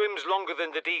 The swim's longer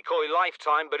than the decoy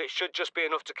lifetime, but it should just be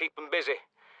enough to keep them busy.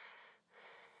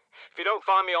 If you don't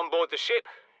find me on board the ship,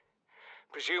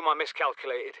 presume I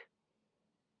miscalculated.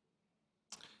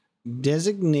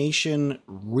 Designation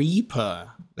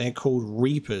Reaper. They're called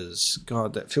Reapers.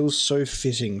 God, that feels so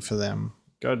fitting for them.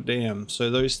 God damn.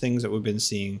 So those things that we've been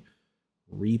seeing.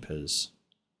 Reapers.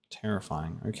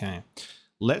 Terrifying. Okay.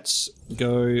 Let's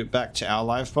go back to our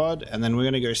life pod, and then we're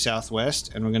going to go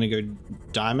southwest, and we're going to go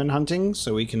diamond hunting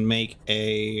so we can make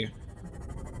a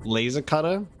laser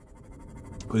cutter.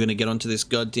 We're going to get onto this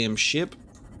goddamn ship.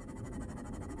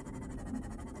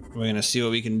 We're going to see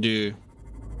what we can do.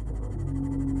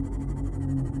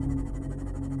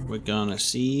 We're gonna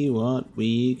see what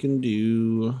we can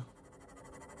do.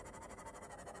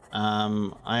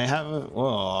 I have a...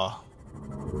 Whoa.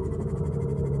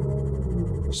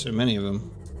 So many of them.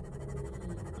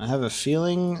 I have a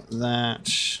feeling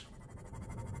that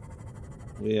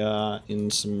we are in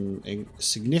some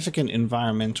significant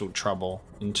environmental trouble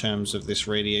in terms of this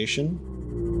radiation.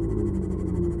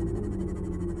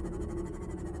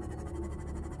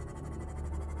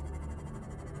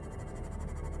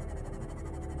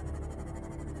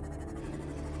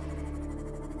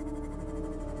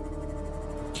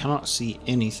 cannot see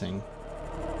anything.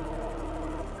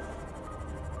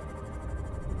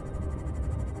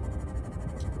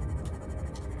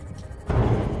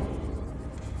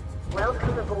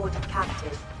 Welcome aboard,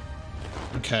 Captain.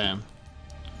 Okay.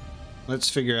 Let's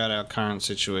figure out our current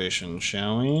situation,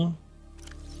 shall we?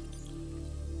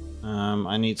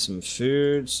 I need some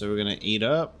food, so we're gonna eat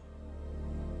up.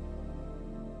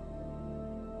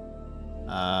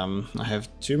 I have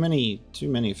too many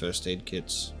first aid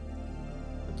kits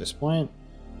at this point.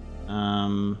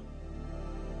 Gonna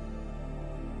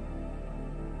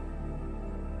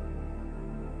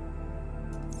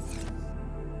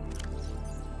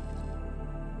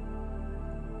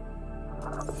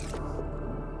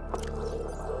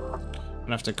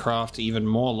have to craft even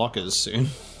more lockers soon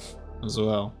as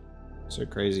well. So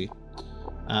crazy.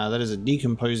 That is a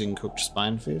decomposing cooked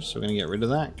spinefish, so we're gonna get rid of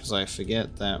that because I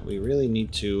forget that we really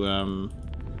need to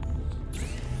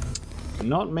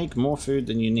not make more food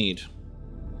than you need.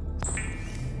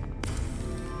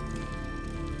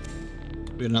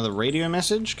 We got another radio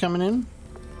message coming in.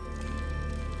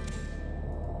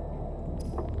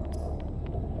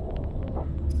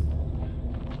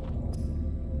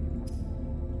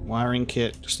 Wiring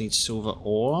kit just needs silver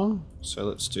ore, so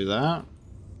let's do that.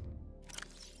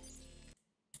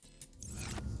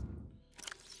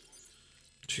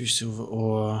 Two silver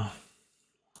ore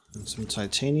and some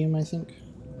titanium, I think.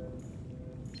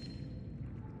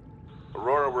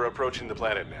 Aurora, we're approaching the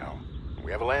planet now.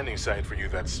 We have a landing site for you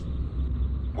that's...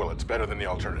 well, it's better than the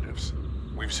alternatives.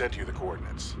 We've sent you the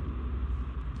coordinates.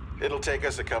 It'll take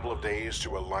us a couple of days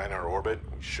to align our orbit.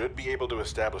 We should be able to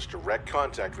establish direct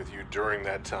contact with you during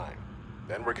that time.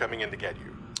 Then we're coming in to get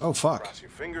you. Oh, fuck. Cross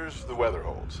your fingers, the weather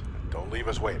holds. And don't leave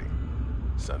us waiting.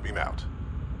 Sunbeam out.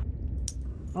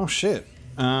 Oh, shit.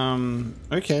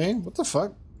 Okay. What the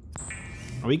fuck?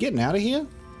 Are we getting out of here?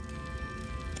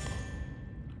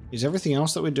 Is everything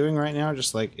else that we're doing right now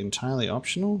just, like, entirely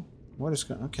optional? What is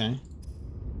going... okay.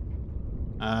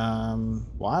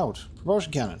 Wild.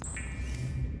 Propulsion cannon.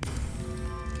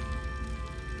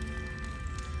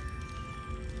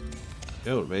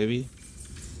 Build, baby.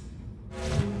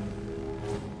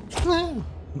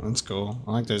 That's cool.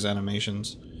 I like those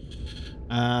animations.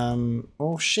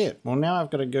 Oh shit. Well, now I've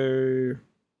got to go...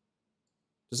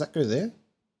 Does that go there?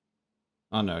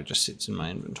 Oh no, it just sits in my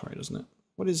inventory, doesn't it?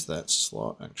 What is that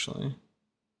slot, actually?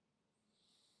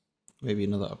 Maybe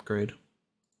another upgrade.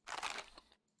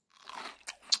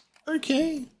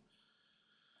 Okay.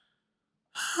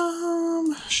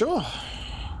 Sure.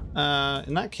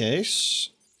 In that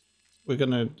case, we're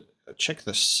gonna check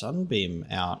the sunbeam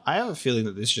out. I have a feeling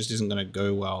that this just isn't gonna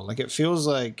go well. Like, it feels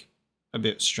like a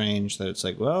bit strange that it's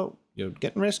like, well, you're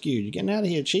getting rescued, you're getting out of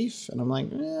here, Chief. And I'm like,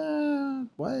 yeah,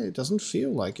 why? It doesn't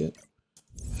feel like it.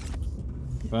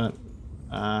 But,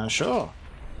 sure.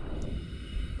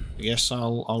 I guess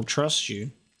I'll trust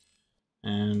you.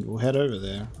 And we'll head over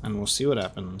there and we'll see what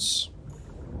happens.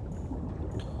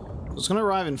 It's gonna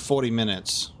arrive in 40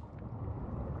 minutes.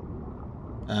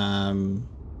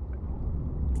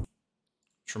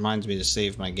 Which reminds me to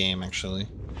save my game, actually.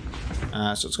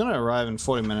 So it's gonna arrive in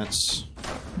 40 minutes.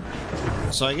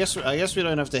 So I guess we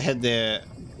don't have to head there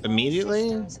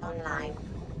immediately.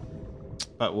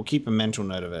 But we'll keep a mental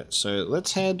note of it. So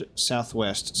let's head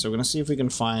southwest. So we're gonna see if we can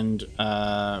find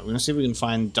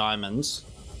diamonds.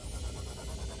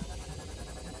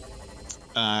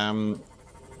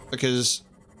 Because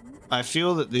I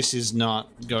feel that this is not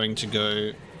going to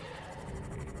go...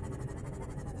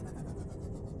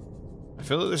 I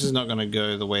feel that this is not going to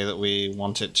go the way that we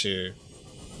want it to.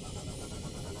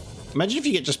 Imagine if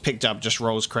you get just picked up, just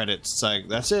rolls credits. It's like,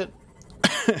 that's it.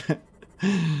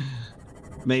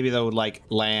 Maybe they would, like,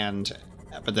 land,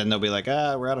 but then they'll be like,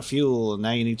 ah, we're out of fuel, and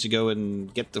now you need to go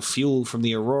and get the fuel from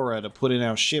the Aurora to put in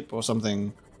our ship or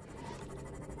something.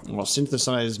 Or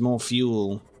synthesize more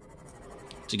fuel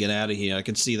to get out of here. I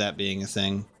could see that being a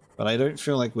thing. But I don't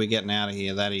feel like we're getting out of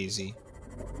here that easy.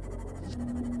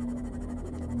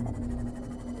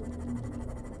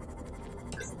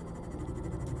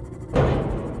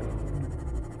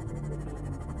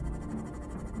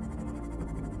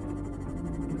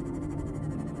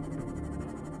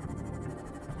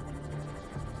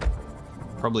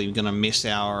 Probably gonna miss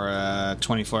our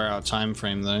 24-hour time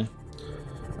frame though.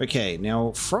 Okay,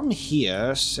 now from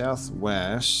here,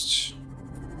 southwest...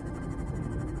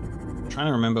 I'm trying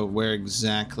to remember where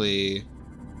exactly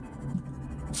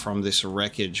from this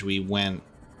wreckage we went.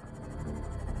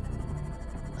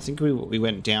 I think we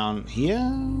went down here?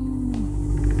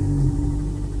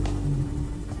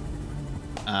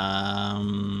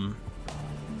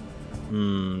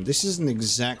 This isn't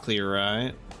exactly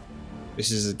right. This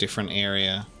is a different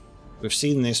area. We've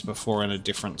seen this before in a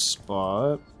different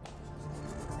spot.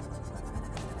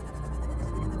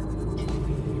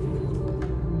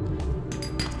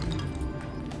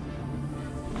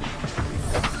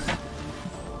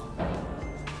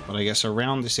 But I guess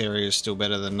around this area is still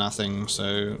better than nothing,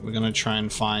 so we're going to try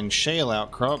and find shale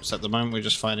outcrops. At the moment we're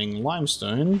just finding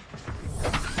limestone.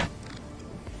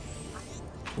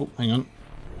 Oh, hang on.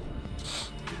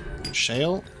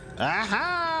 Shale.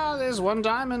 Aha! There's one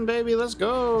diamond, baby. Let's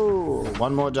go.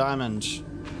 One more diamond.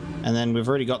 And then we've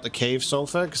already got the cave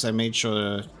sulfur because I made sure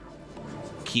to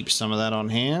keep some of that on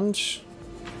hand.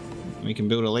 We can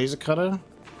build a laser cutter.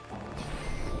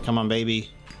 Come on, baby.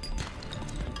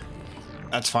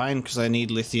 That's fine because I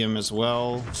need lithium as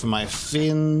well for my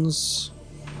fins.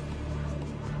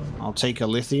 I'll take a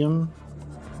lithium.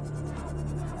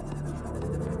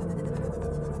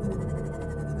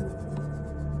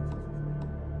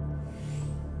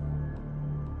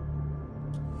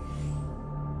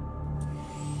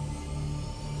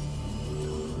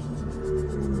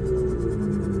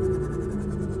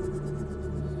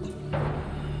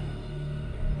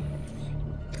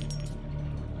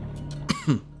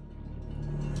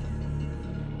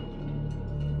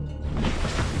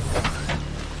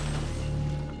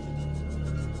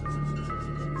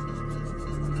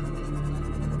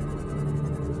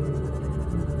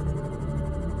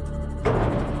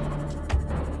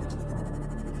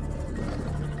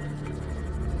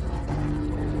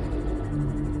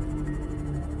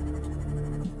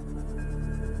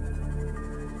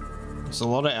 There's a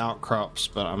lot of outcrops,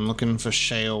 but I'm looking for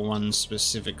shale ones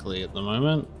specifically at the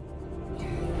moment.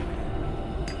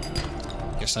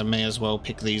 Guess I may as well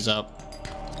pick these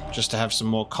up just to have some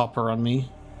more copper on me.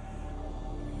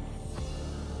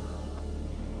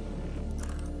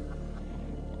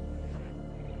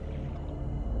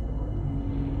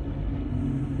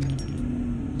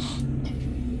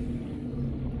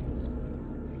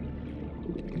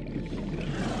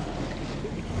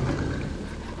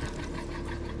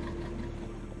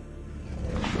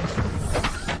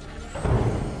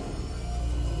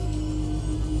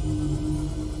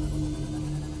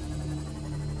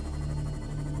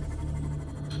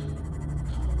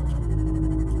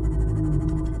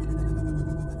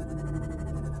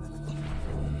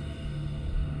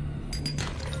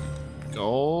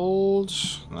 Gold.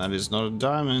 That is not a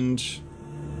diamond.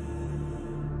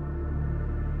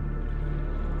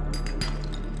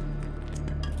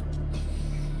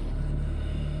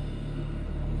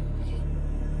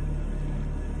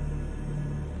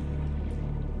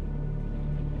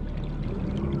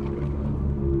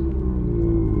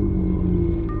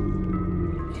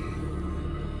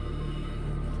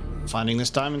 Finding this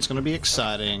diamond's going to be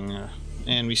exciting.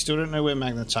 And we still don't know where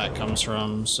magnetite comes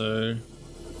from, so...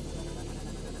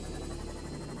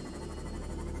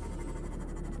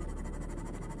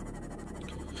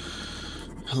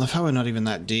 I love how we're not even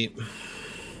that deep.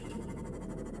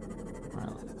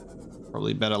 Well,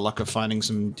 probably better luck of finding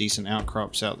some decent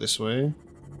outcrops out this way.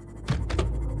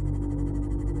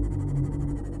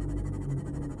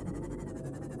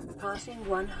 Passing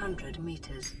 100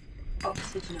 meters.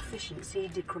 Oxygen efficiency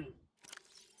decreased.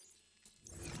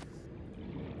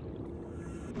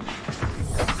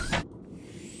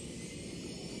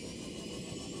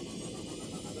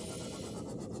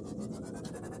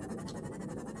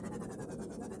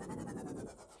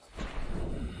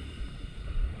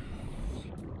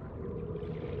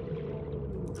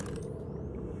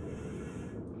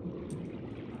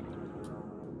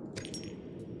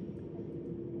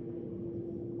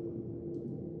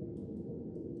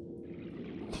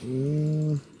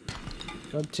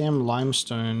 Goddamn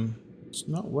limestone. It's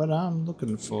not what I'm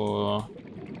looking for.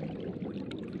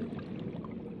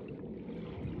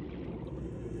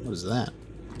 What is that?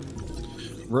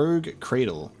 Rogue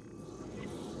Cradle.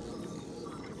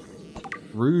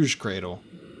 Rouge Cradle.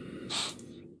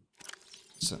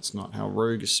 So that's not how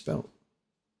rogue is spelled.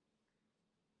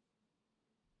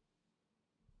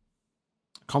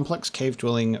 Complex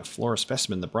cave-dwelling flora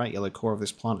specimen. The bright yellow core of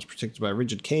this plant is protected by a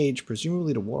rigid cage,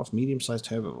 presumably to ward off medium-sized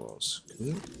herbivores.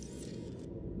 Cool.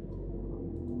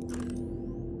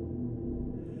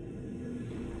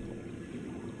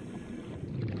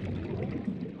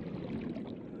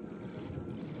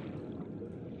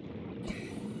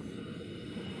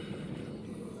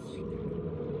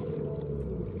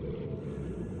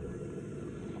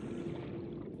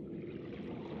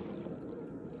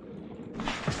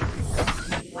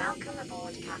 Welcome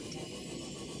aboard, Captain.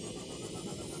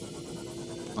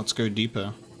 Let's go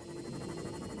deeper.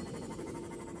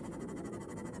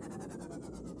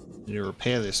 Need to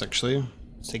repair this, actually.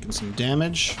 It's taking some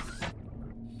damage.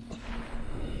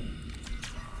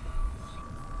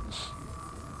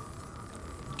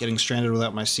 Getting stranded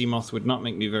without my Seamoth would not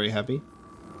make me very happy.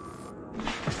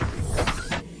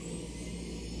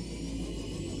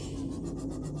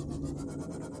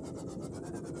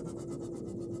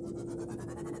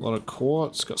 A lot of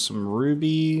quartz, got some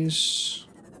rubies.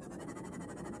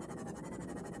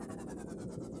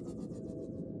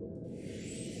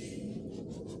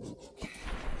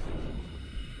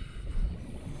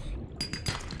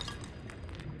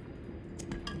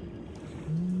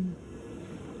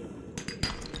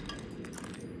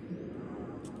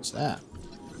 What's that?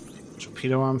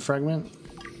 Torpedo arm fragment?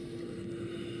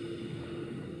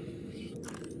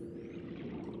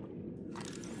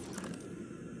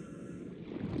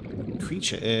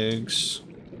 Creature eggs.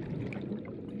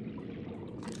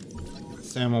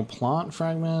 Thermal plant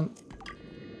fragment.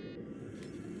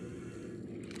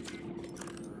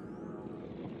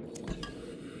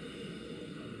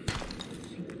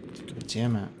 God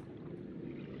damn it.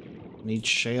 Need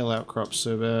shale outcrops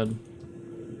so bad.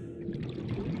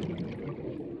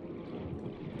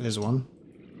 There's one.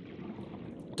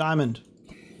 Diamond.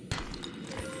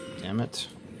 Damn it.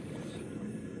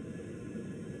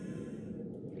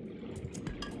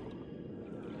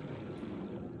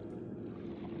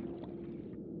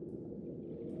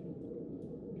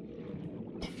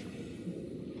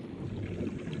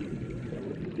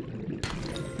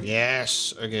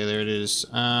 Yes. Okay, there it is.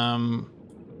 That's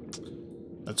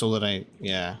all that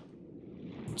yeah.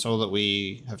 That's all that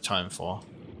we have time for.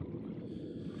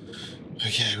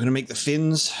 Okay, we're gonna make the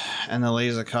fins and the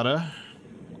laser cutter.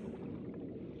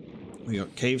 We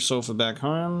got cave sulfur back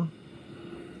home.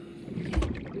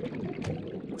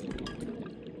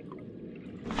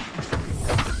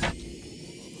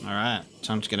 Alright,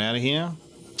 time to get out of here.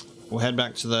 We'll head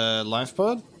back to the life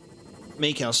pod,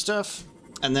 make our stuff,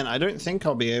 and then I don't think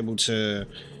I'll be able to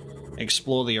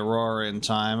explore the Aurora in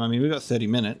time. I mean, we've got 30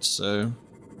 minutes, so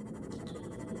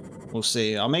we'll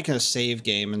see. I'll make a save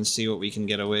game and see what we can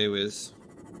get away with.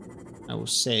 I will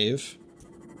save.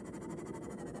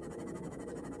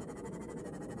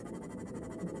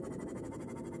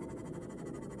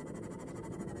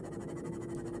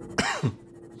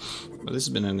 Well, this has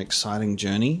been an exciting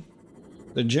journey.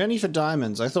 The journey for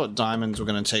diamonds. I thought diamonds were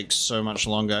going to take so much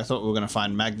longer. I thought we were going to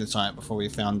find magnetite before we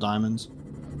found diamonds.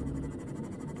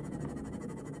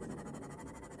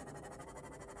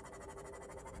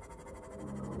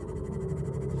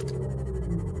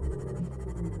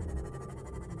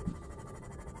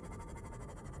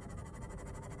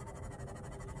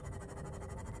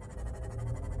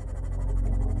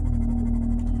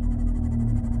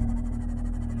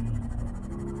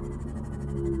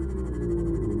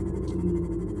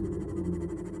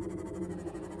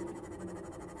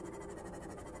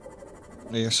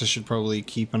 I guess I should probably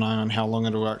keep an eye on how long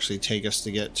it will actually take us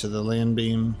to get to the land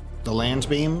beam.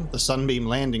 The sunbeam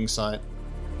landing site.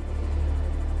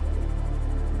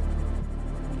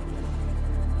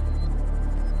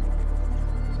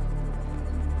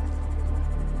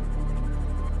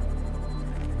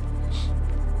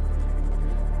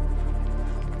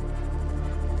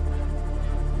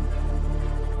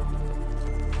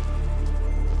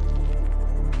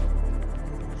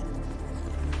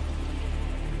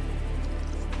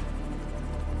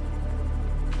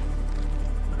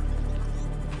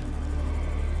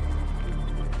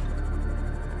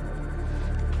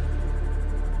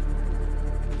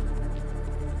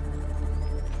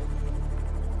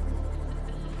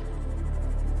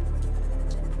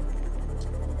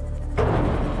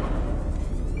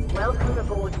 Welcome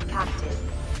aboard, Captain.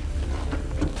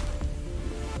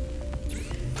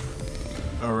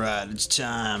 Alright, it's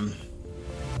time.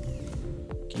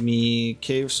 Give me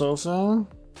cave sulfur.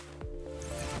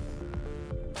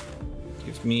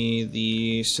 Give me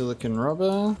the silicon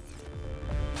rubber.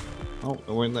 Oh, it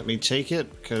won't let me take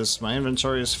it because my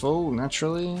inventory is full,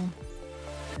 naturally.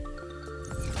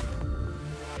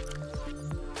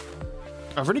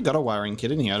 I've already got a wiring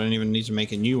kit in here. I don't even need to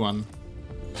make a new one.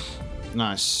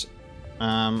 Nice.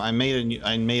 I made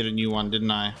a new one, didn't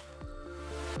I?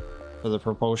 For the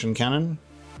propulsion cannon.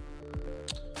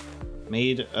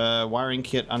 Made a wiring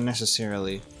kit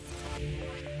unnecessarily.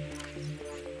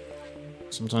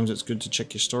 Sometimes it's good to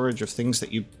check your storage of things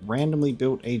that you randomly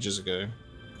built ages ago.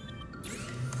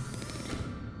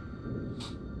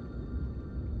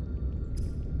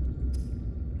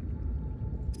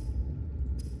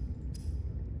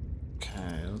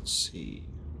 Okay, let's see.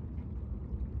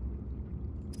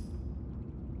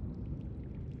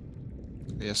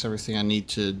 I guess everything I need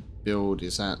to build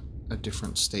is at a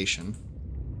different station.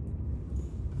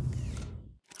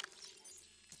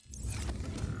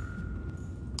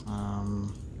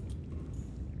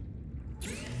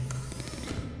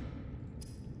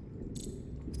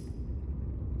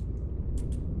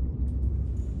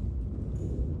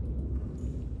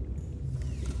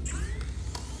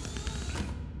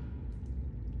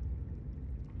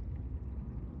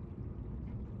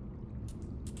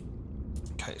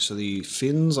 Okay, so the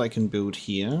fins I can build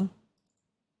here.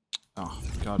 Oh,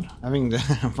 God. Having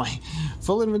my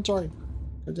full inventory.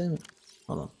 God damn it.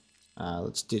 Hold on.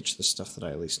 Let's ditch the stuff that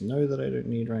I at least know that I don't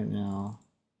need right now.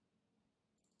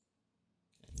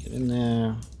 Okay, get in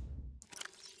there.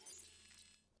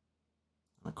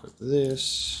 Equip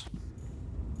this.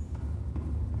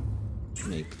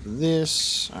 Make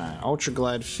this. Alright, Ultra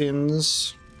Glide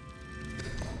fins.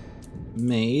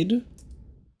 Made.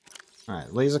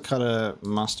 Alright, laser cutter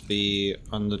must be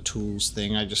on the tools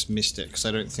thing. I just missed it because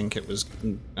I don't think it was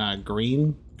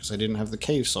green because I didn't have the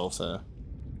cave sulfur.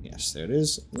 Yes, there it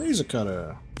is. Laser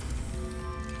cutter.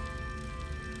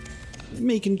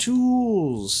 Making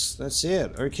tools. That's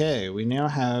it. Okay, we now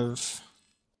have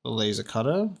the laser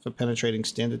cutter for penetrating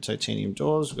standard titanium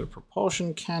doors. We've got a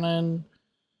propulsion cannon.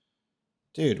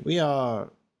 Dude, we are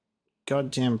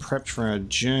goddamn prepped for our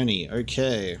journey.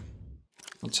 Okay,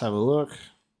 let's have a look.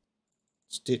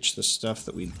 Let's ditch the stuff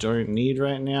that we don't need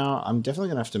right now. I'm definitely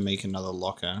gonna have to make another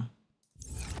locker.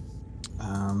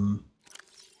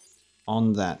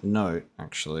 On that note,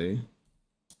 actually,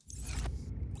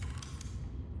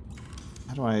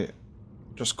 how do I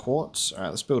just quartz? All right,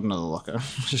 let's build another locker.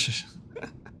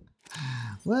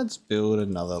 Let's build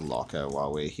another locker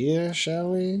while we're here,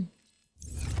 shall we?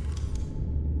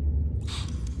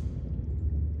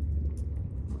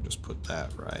 We'll just put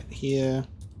that right here.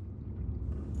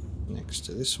 Next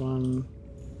to this one.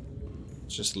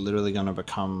 It's just literally going to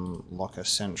become locker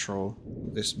central.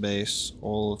 This base,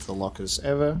 all of the lockers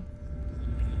ever.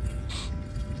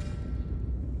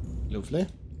 Lovely.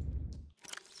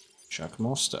 Chuck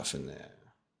more stuff in there.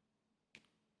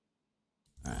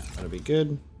 Alright, that'll be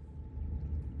good.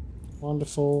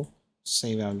 Wonderful.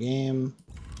 Save our game.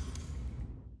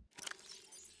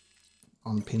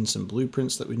 Unpin some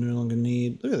blueprints that we no longer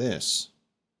need. Look at this.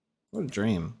 What a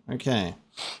dream. Okay.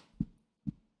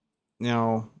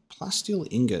 Now, plasteel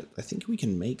ingot. I think we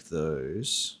can make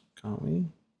those, can't we?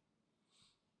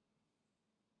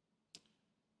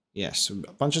 Yes, a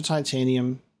bunch of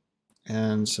titanium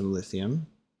and some lithium.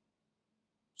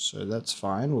 So that's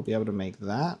fine. We'll be able to make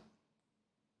that.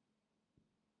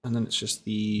 And then it's just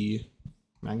the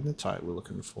magnetite we're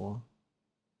looking for.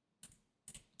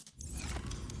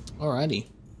 Alrighty.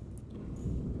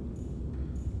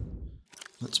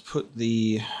 Let's put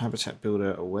the habitat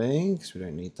builder away because we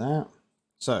don't need that.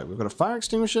 So we've got a fire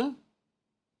extinguisher.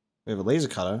 We have a laser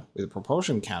cutter with a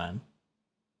propulsion cannon.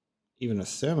 Even a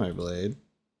thermoblade.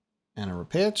 And a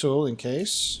repair tool in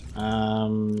case.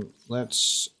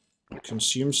 Let's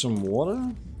consume some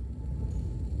water.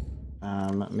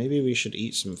 Maybe we should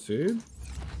eat some food.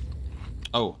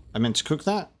 Oh, I meant to cook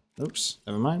that. Oops,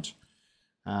 never mind.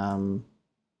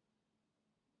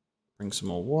 Bring some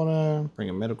more water. Bring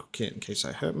a medical kit in case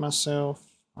I hurt myself.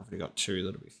 I've already got 2,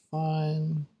 that'll be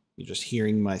fine. You're just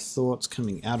hearing my thoughts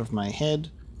coming out of my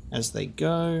head as they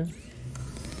go.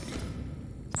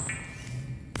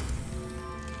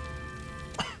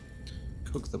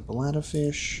 Cook the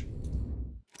bladderfish.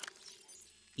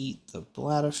 Eat the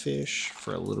bladderfish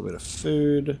for a little bit of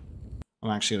food.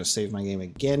 I'm actually going to save my game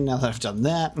again now that I've done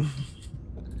that.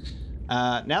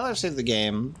 Now that I've saved the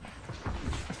game,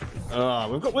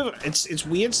 it's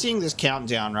weird seeing this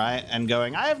countdown, right? And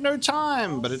going, I have no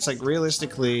time, but it's like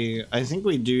realistically, I think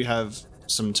we do have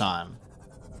some time.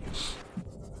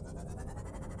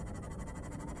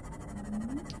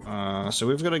 So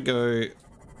we've got to go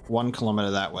 1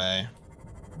 kilometer that way.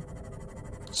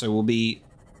 So we'll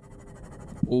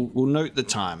note the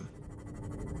time.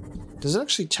 Does it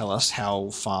actually tell us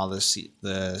how far the sea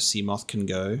moth can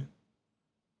go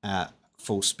at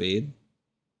full speed?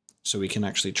 So we can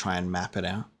actually try and map it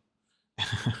out.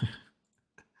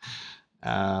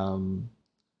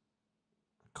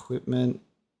 Equipment,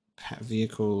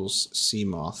 vehicles, sea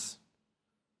moth.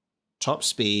 Top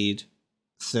speed,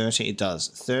 30, it does.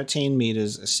 13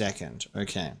 meters a second.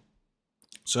 Okay.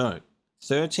 So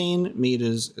 13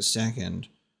 meters a second.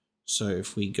 So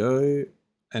if we go,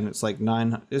 and it's like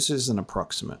 9, this is an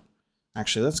approximate.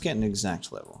 Actually, let's get an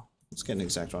exact level. Let's get an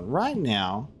exact one. Right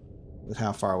now, with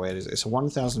how far away it is, it's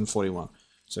 1041.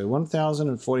 So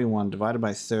 1041 divided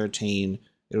by 13,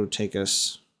 it'll take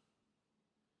us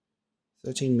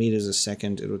 13 meters a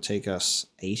second. It'll take us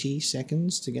 80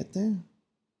 seconds to get there.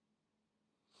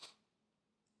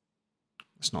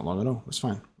 It's not long at all. It's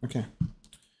fine. Okay.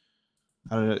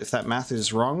 I don't know if that math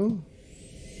is wrong.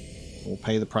 We'll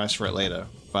pay the price for it later,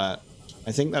 but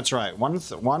I think that's right.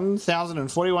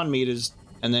 1041 meters,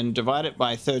 and then divide it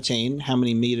by 13. How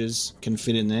many meters can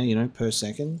fit in there, you know, per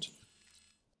second?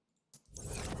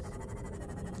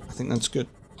 I think that's good.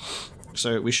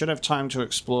 So we should have time to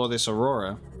explore this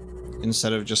aurora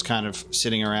instead of just kind of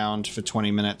sitting around for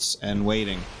 20 minutes and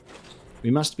waiting.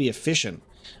 We must be efficient.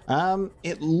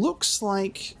 It looks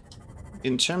like,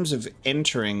 in terms of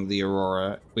entering the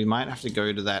Aurora, we might have to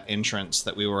go to that entrance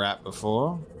that we were at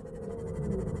before.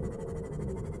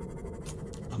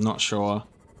 I'm not sure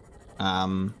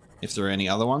if there are any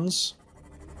other ones.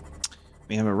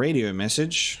 We have a radio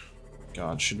message.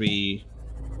 God, should we...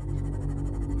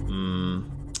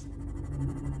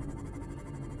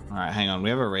 Alright, hang on. We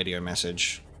have a radio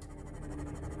message.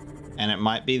 And it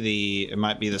might be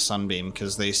the Sunbeam,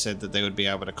 because they said that they would be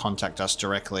able to contact us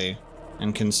directly.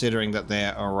 And considering that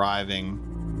they're arriving,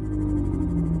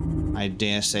 I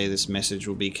dare say this message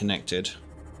will be connected.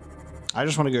 I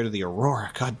just want to go to the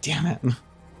Aurora, god damn it.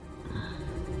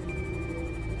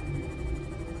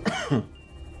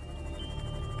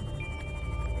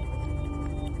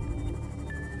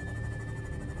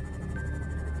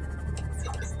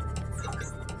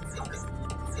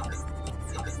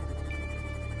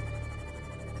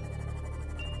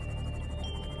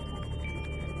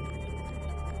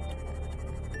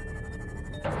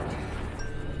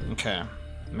 Okay,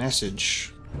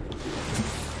 message.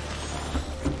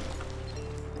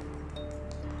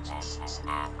 This is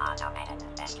an automated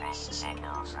distress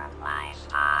signal from Life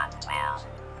Pod 12.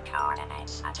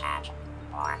 Coordinates attached.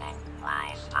 Warning,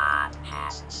 Life Pod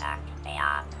has sunk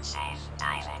beyond safe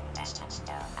diving distance.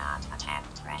 Do not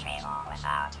attempt retrieval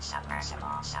without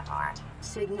submersible support.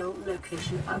 Signal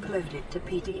location uploaded to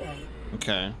PDA.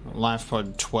 Okay, Life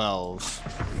Pod 12.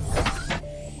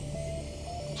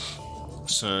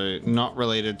 So, not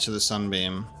related to the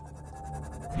Sunbeam.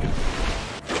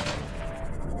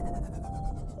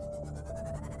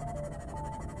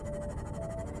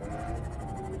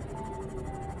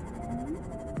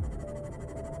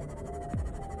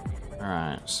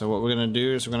 Alright, so what we're gonna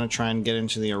do is we're gonna try and get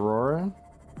into the Aurora.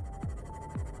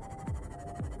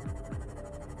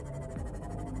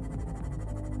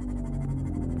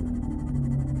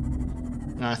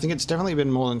 No, I think it's definitely been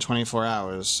more than 24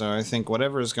 hours, so I think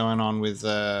whatever is going on with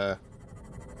the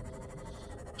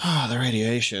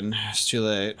radiation, it's too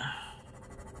late.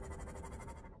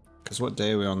 Because what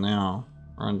day are we on now?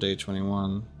 We're on day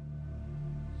 21.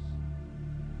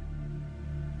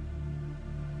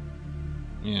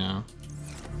 Yeah.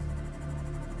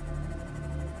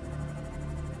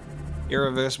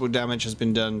 Irreversible damage has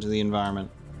been done to the environment.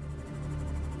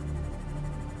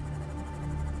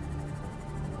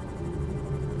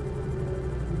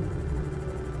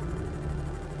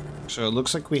 So it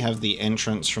looks like we have the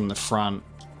entrance from the front,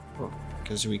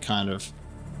 because we kind of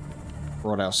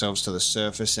brought ourselves to the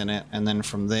surface in it, and then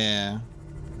from there,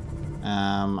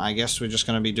 I guess we're just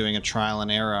going to be doing a trial and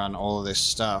error on all of this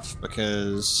stuff,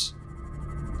 because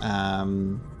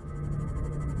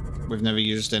we've never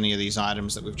used any of these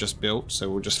items that we've just built, so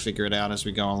we'll just figure it out as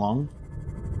we go along.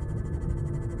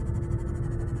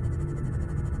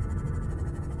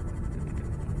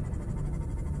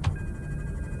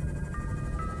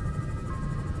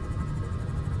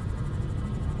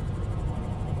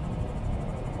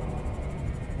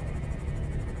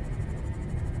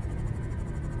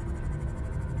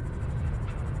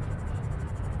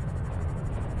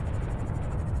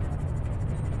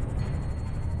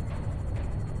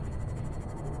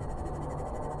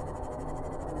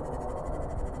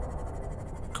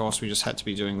 Of course, we just had to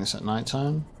be doing this at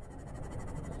nighttime.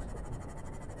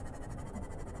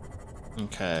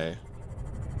 Okay.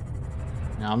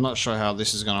 Now, I'm not sure how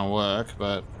this is going to work,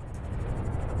 but...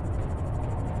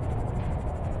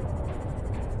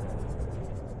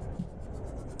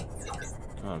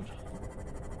 God.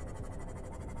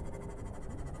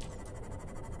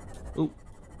 Ooh.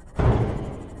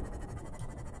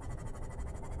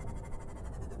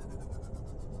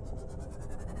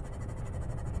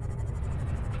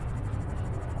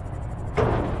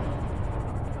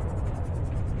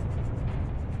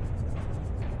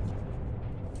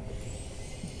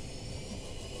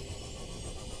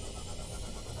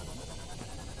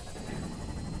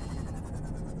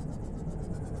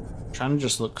 Trying to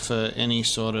just look for any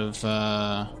sort of,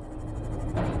 trying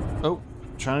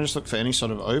to just look for any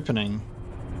sort of opening.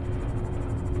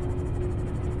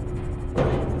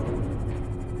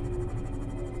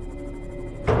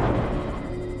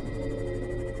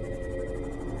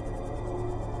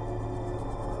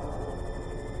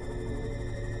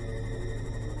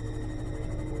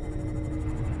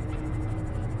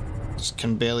 Just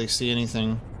can barely see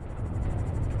anything.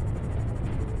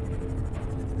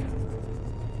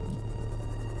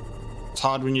 It's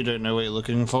hard when you don't know what you're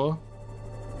looking for.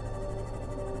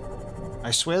 I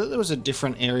swear that there was a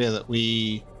different area that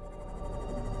we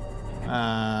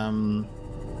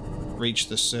reached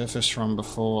the surface from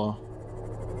before.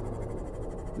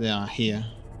 they are here.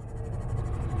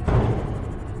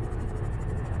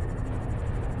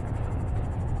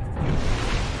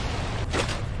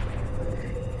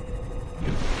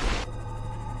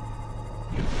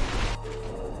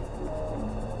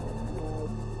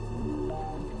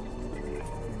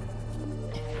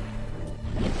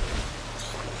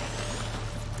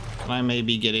 Can I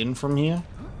maybe get in from here?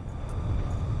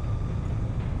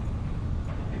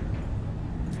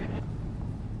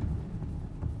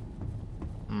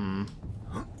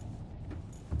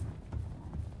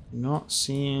 Not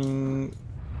seeing...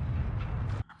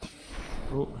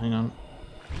 Oh, hang on.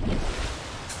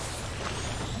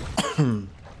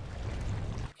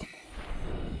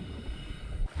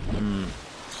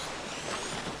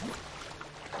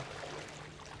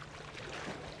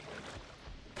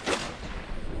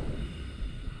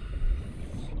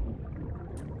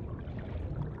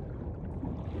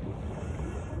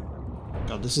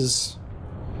 God, this is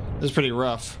pretty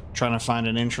rough, trying to find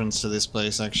an entrance to this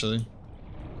place, actually.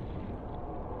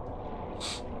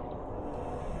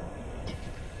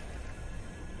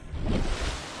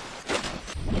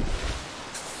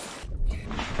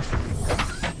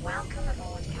 Welcome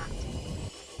aboard, Captain.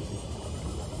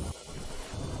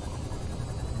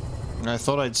 I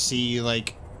thought I'd see,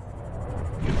 like...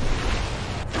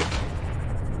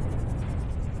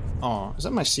 Oh, is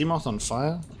that my sea moth on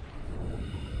fire?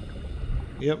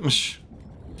 Yep.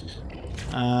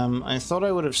 I thought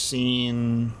I would have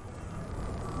seen...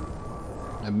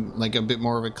 like a bit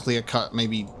more of a clear-cut,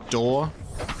 maybe, door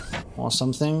or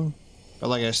something. But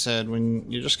like I said,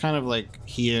 when you're just kind of like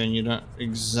here and you're not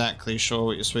exactly sure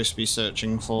what you're supposed to be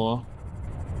searching for,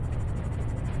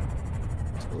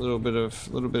 it's a little bit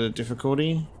of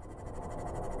difficulty.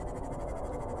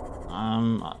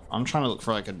 I'm trying to look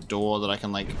for like a door that I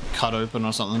can like cut open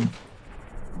or something.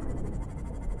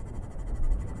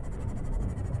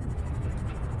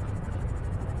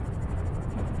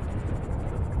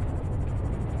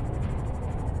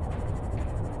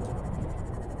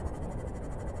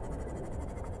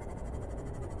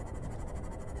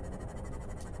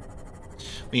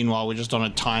 Meanwhile, we're just on a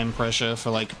time pressure for,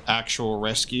 like, actual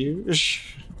rescue.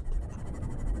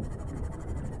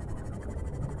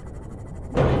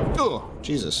 Oh,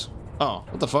 Jesus. Oh,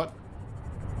 what the fuck?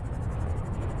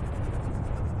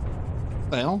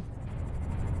 What the hell?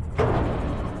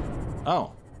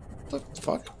 Oh. What the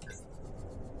fuck?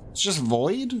 It's just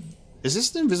void? Is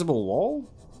this an invisible wall?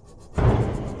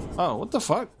 Oh, what the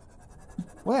fuck?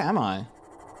 Where am I?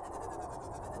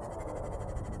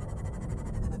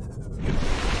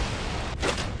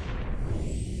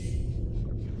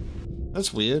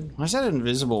 That's weird. Why is that an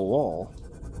invisible wall?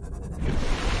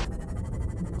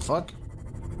 Fuck.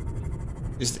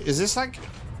 Is this like...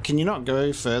 Can you not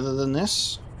go further than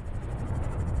this?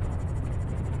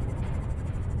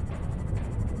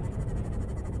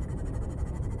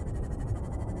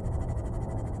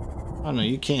 Oh no,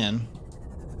 you can.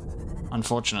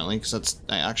 Unfortunately, because that's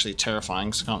actually terrifying,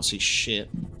 because I can't see shit.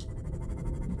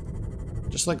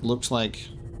 Just like looks like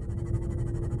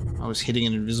I was hitting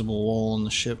an invisible wall on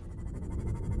the ship.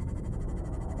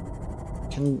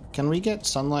 Can we get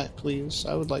sunlight, please?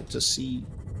 I would like to see.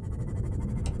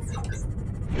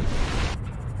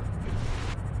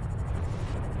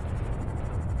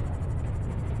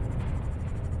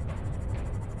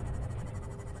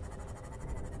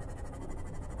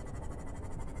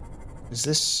 Is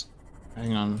this...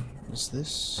 Hang on. Is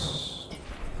this...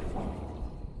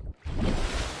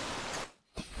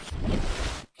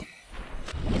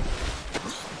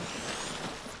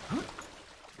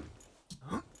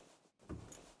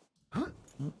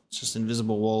 It's just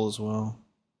invisible wall as well.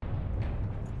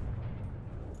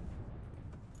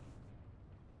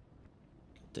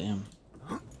 Damn.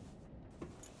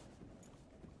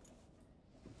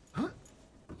 I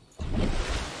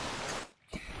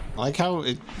like how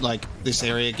it, like, this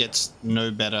area gets no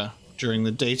better during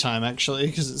the daytime, actually,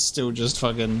 because it's still just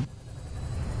fucking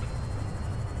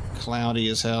cloudy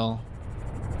as hell.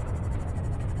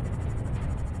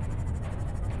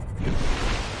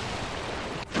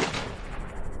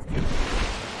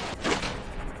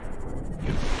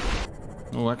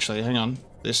 Oh, actually, hang on.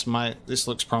 This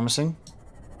looks promising.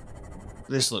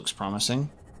 This looks promising.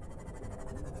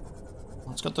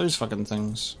 Oh, it's got those fucking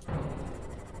things.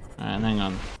 And hang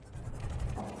on.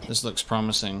 This looks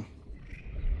promising.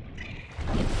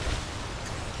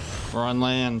 We're on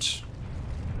land.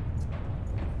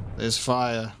 There's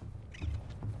fire.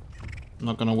 I'm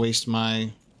not gonna waste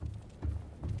my...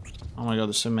 Oh my god,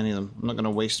 there's so many of them. I'm not gonna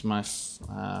waste my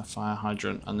fire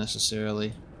hydrant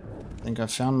unnecessarily. I think I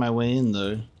found my way in,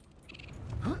 though.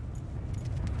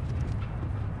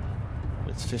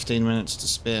 With 15 minutes to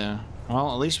spare.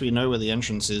 Well, at least we know where the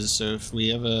entrance is, so if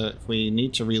we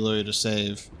need to reload a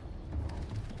save,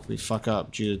 if we fuck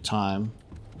up due to time,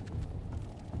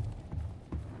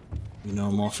 we know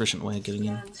a more efficient way of getting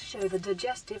in. Scans show the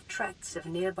digestive tracts of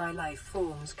nearby life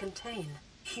forms contain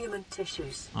human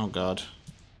tissues. Oh god.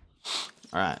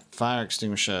 Alright, fire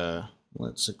extinguisher.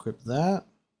 Let's equip that.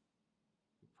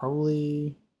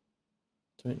 Probably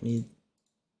don't need...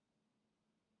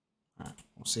 Alright,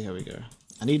 we'll see how we go.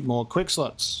 I need more quick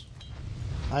slots.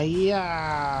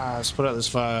 Yeah, let's put out this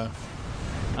fire.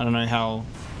 I don't know how...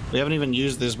 We haven't even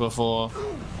used this before.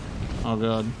 Oh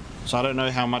god. So I don't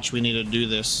know how much we need to do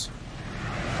this.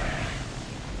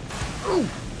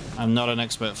 I'm not an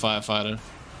expert firefighter.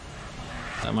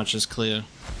 That much is clear.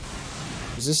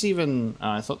 Is this even...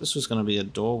 Oh, I thought this was going to be a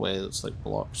doorway that's like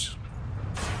blocked.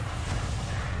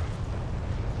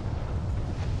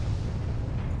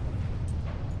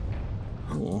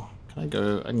 Oh, can I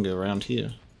go... I can go around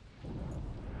here.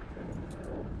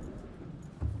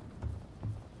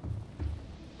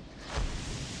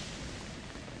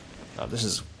 Oh, this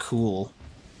is cool.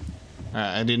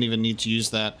 Alright, I didn't even need to use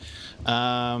that.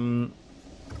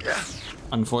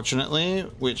 Unfortunately,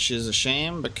 which is a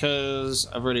shame because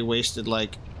I've already wasted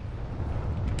like...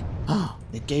 Oh,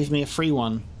 it gave me a free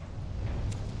one.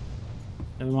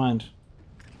 Never mind.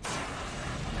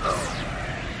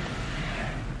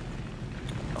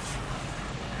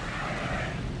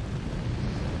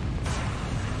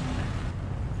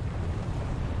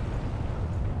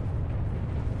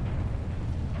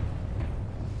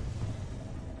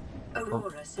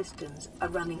 Aurora systems are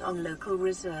running on local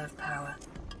reserve power,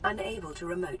 unable to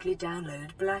remotely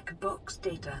download black box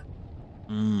data.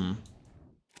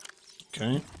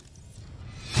 Okay.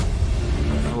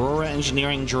 Aurora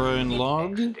engineering drone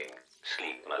log.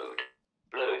 Sleep mode.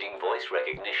 Loading voice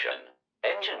recognition.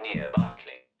 Engineer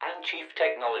Barclay and Chief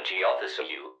Technology Officer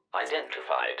you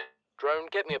identified. Drone,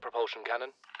 get me a propulsion cannon.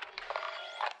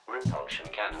 Repulsion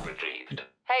cannon retrieved.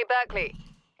 Hey, Berkeley.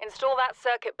 Install that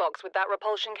circuit box with that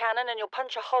repulsion cannon and you'll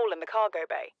punch a hole in the cargo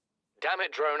bay. Damn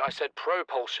it, Drone, I said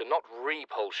propulsion, not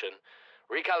repulsion.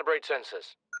 Recalibrate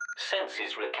sensors.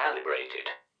 Senses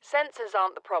recalibrated. Sensors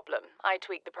aren't the problem. I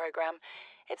tweaked the program.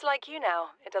 It's like you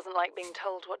now. It doesn't like being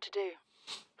told what to do.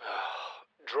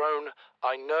 Drone,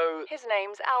 I know... His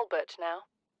name's Albert now.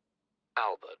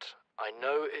 Albert, I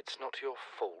know it's not your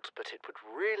fault, but it would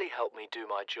really help me do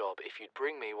my job if you'd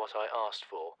bring me what I asked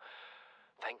for.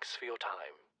 Thanks for your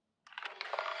time.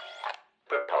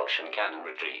 Propulsion cannon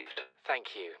retrieved.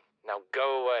 Thank you. Now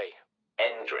go away.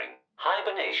 Entering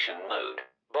hibernation mode.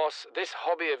 Boss, this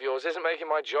hobby of yours isn't making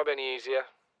my job any easier.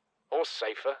 Or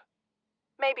safer.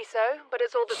 Maybe so, but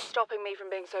it's all that's stopping me from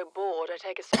being so bored I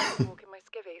take a stupid walk in my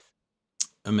skivvies.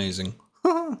 Amazing.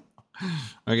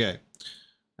 Okay.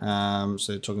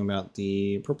 So talking about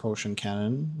the propulsion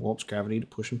cannon, warps gravity to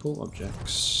push and pull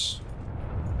objects.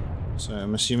 So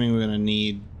I'm assuming we're going to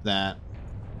need that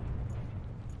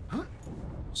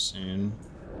soon.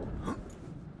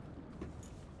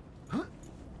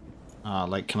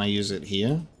 Like, can I use it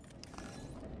here?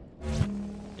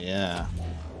 Yeah.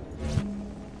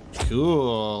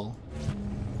 Cool.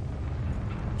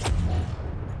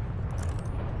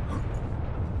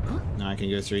 Now I can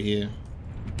go through here.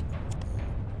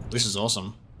 This is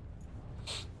awesome.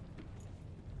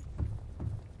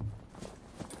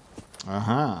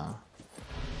 Aha.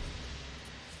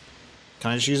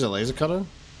 Can I just use a laser cutter?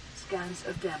 Scans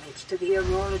of damage to the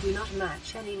Aurora do not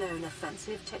match any known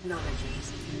offensive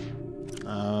technologies.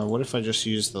 What if I just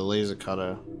use the laser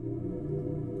cutter?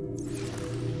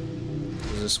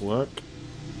 Does this work?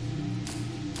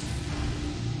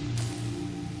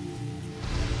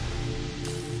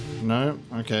 No?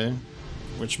 Okay.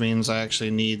 Which means I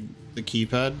actually need the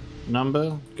keypad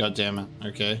number? God damn it.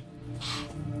 Okay.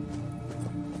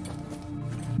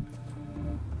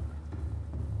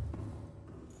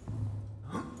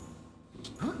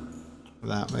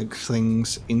 That makes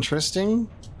things interesting.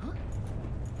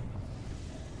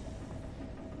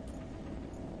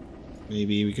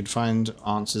 Maybe we could find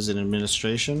answers in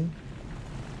administration.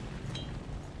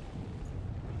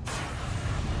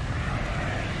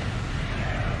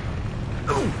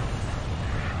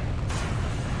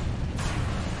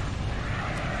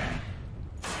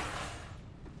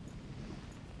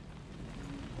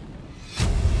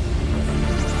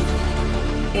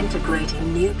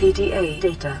 Integrating new PDA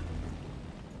data.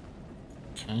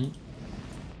 Okay.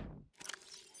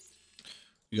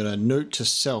 We got a note to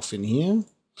self in here.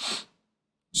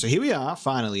 So here we are,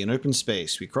 finally, in open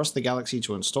space. We crossed the galaxy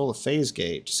to install a phase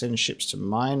gate, to send ships to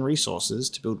mine resources,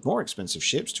 to build more expensive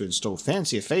ships, to install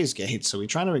fancier phase gates. So we're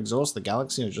trying to exhaust the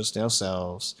galaxy or just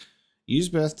ourselves. Use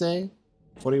birthday.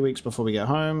 40 weeks before we get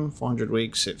home. 400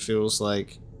 weeks, it feels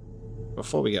like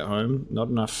before we get home. Not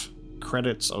enough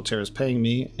credits Altera's paying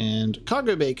me. And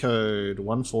cargo bay code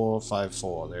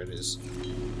 1454. There it is.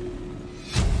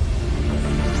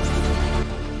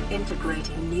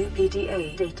 Integrating new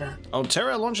PDA data.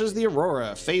 Altera launches the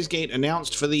Aurora. Phase gate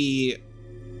announced for the...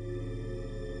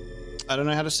 I don't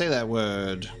know how to say that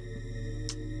word.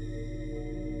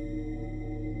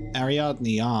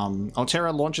 Ariadne Arm.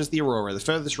 Altera launches the Aurora. The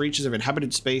furthest reaches of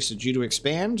inhabited space are due to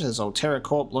expand as Altera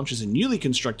Corp launches a newly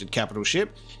constructed capital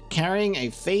ship carrying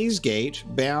a phase gate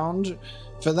bound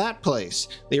for that place.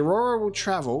 The Aurora will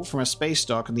travel from a space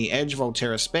dock on the edge of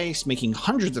Altera space, making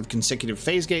hundreds of consecutive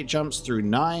phase gate jumps through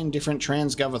 9 different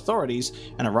transgov authorities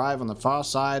and arrive on the far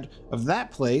side of that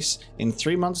place in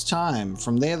 3 months' time.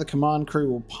 From there, the command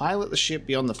crew will pilot the ship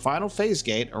beyond the final phase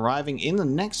gate, arriving in the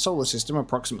next solar system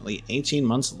approximately 18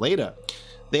 months later.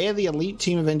 There, the elite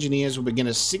team of engineers will begin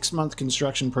a 6-month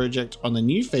construction project on the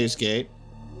new phase gate,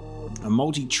 a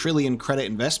multi-trillion credit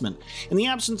investment. In the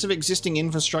absence of existing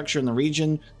infrastructure in the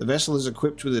region, the vessel is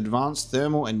equipped with advanced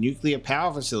thermal and nuclear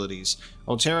power facilities.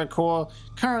 Altera Core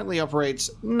currently operates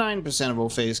 9% of all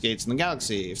phase gates in the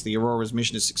galaxy. If the Aurora's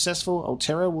mission is successful,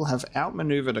 Altera will have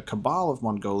outmaneuvered a cabal of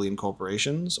Mongolian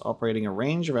corporations, operating a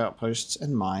range of outposts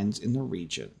and mines in the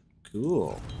region.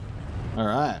 Cool.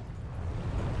 Alright.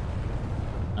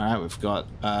 Alright, we've got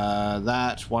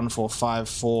that.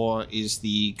 1454 is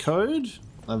the code.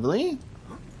 Lovely.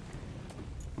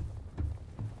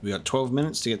 We got 12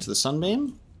 minutes to get to the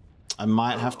sunbeam. I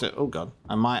might have to... Oh god.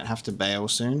 I might have to bail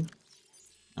soon.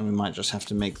 And we might just have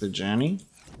to make the journey.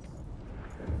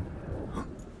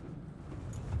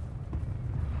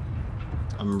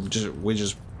 We're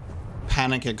just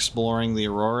panic exploring the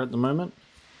Aurora at the moment.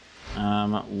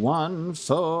 1,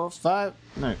 4, 5...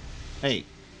 No. 8.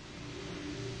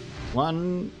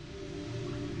 1...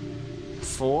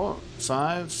 4,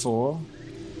 5, 4...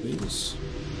 Please.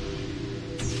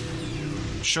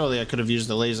 Surely I could have used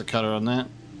the laser cutter on that.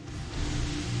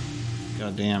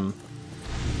 God damn.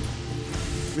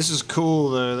 This is cool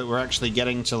though that we're actually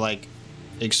getting to like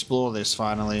explore this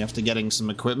finally after getting some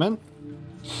equipment.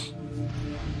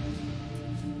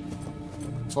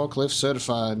 Forklift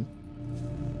certified.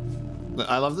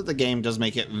 I love that the game does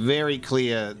make it very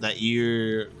clear that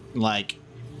you like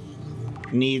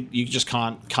you just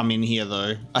can't come in here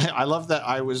though. I love that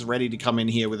I was ready to come in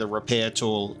here with a repair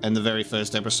tool in the very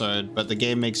first episode, but the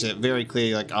game makes it very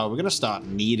clear like, oh, we're gonna start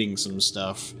needing some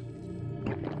stuff.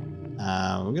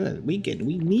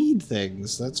 We need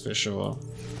things, that's for sure.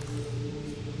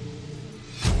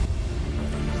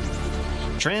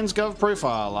 Transgov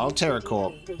Profile, Altera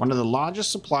Corp, one of the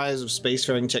largest suppliers of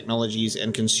spacefaring technologies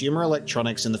and consumer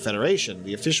electronics in the Federation,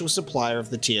 the official supplier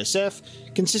of the TSF,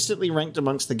 consistently ranked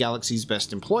amongst the galaxy's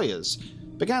best employers.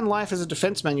 Began life as a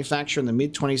defense manufacturer in the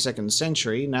mid-22nd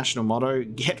century, national motto,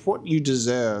 get what you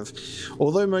deserve.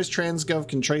 Although most Transgov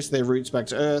can trace their roots back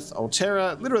to Earth,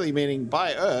 Altera, literally meaning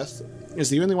by Earth, is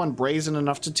the only one brazen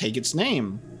enough to take its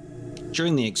name.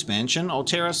 During the expansion,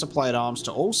 Altera supplied arms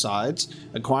to all sides,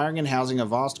 acquiring and housing a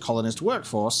vast colonist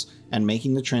workforce, and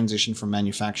making the transition from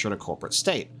manufacturer to corporate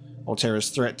state. Altera's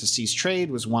threat to cease trade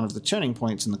was one of the turning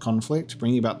points in the conflict,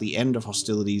 bringing about the end of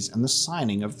hostilities and the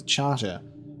signing of the Charter.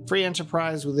 Free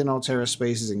enterprise within Altera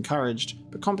space is encouraged,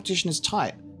 but competition is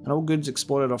tight, and all goods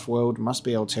exported off-world must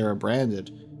be Altera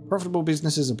branded. Profitable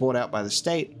businesses are bought out by the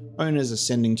state, owners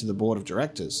ascending to the board of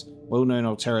directors. Well-known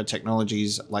Altera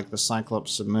technologies like the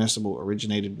Cyclops submersible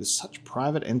originated with such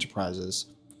private enterprises.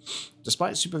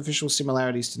 Despite superficial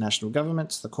similarities to national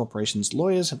governments, the corporation's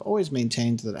lawyers have always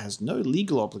maintained that it has no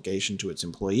legal obligation to its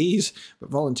employees, but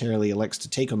voluntarily elects to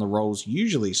take on the roles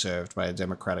usually served by a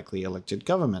democratically elected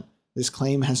government. This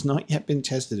claim has not yet been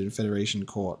tested in Federation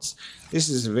courts. This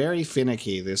is very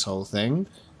finicky, this whole thing.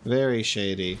 Very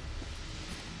shady.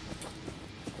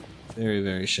 Very,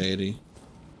 very shady.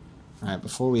 Alright,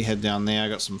 before we head down there, I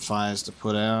got some fires to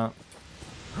put out.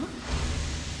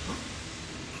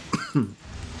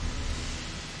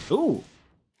 Ooh!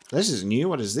 This is new.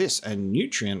 What is this? A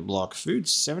nutrient block. Food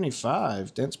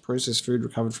 75. Dense processed food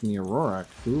recovered from the Aurora.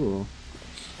 Cool.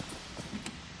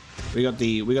 We got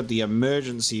the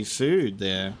emergency food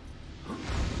there.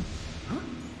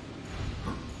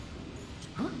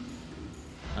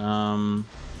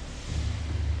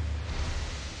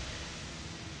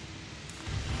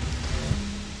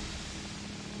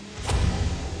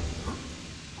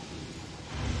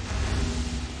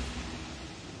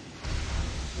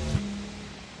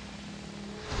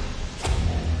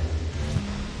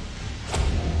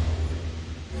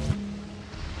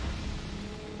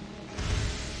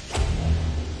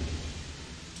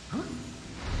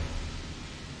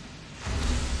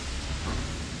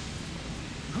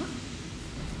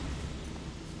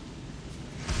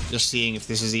 Just seeing if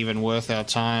this is even worth our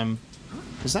time.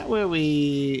 Is that where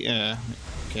we...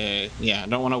 okay, yeah, I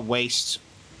don't want to waste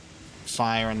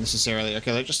fire unnecessarily.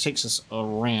 Okay, that just takes us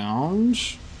around.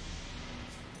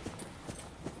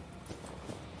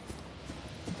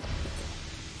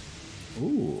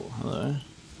 Ooh, hello.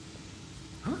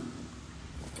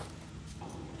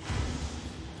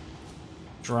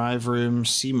 Drive room,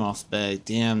 Seamoth Bay.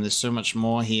 Damn, there's so much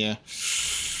more here.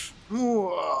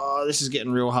 Ooh, this is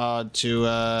getting real hard to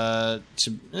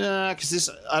because this,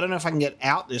 I don't know if I can get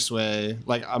out this way.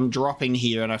 Like, I'm dropping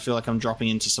here and I feel like I'm dropping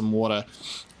into some water.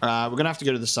 We're gonna have to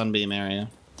go to the Sunbeam area.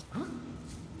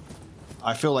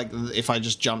 I feel like if I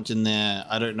just jumped in there,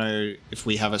 I don't know if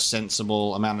we have a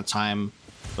sensible amount of time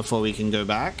before we can go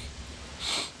back.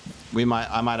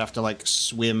 I might have to like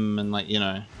swim and, like, you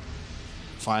know,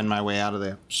 find my way out of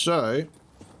there. So,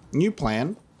 new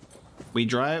plan.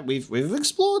 We've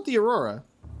explored the Aurora,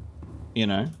 you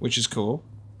know, which is cool.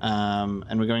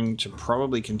 And we're going to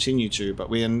probably continue to, but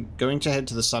we are going to head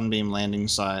to the Sunbeam landing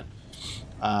site.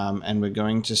 And we're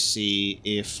going to see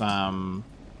if, you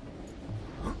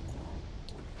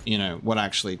know, what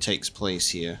actually takes place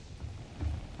here.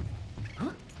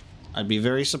 I'd be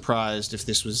very surprised if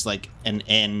this was like an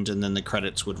end and then the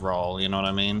credits would roll, you know what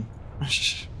I mean?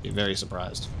 Be very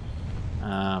surprised.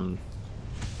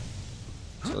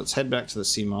 So let's head back to the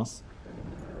Seamoth.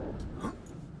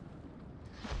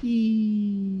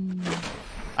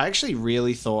 I actually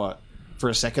really thought for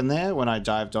a second there when I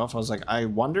dived off, I was like, I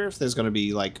wonder if there's going to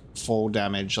be like fall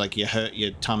damage, like you hurt your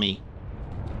tummy,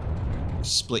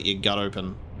 split your gut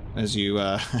open as you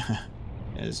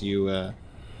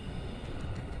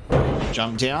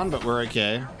jump down, but we're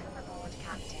okay.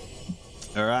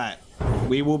 All right,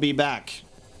 we will be back.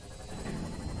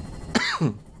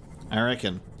 I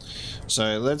reckon.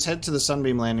 So let's head to the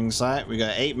Sunbeam landing site. We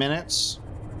got 8 minutes.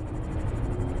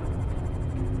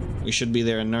 We should be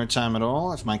there in no time at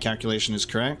all, if my calculation is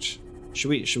correct. Should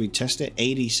we test it?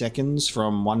 80 seconds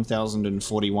from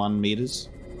 1,041 meters.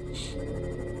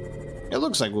 It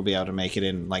looks like we'll be able to make it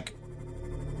in like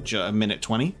a minute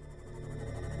 20.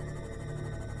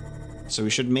 So we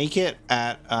should make it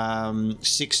at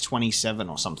 6:27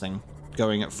 or something,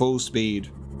 going at full speed.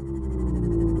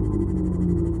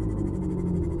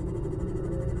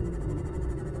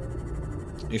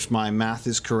 If my math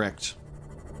is correct,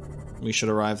 we should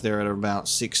arrive there at about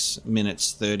 6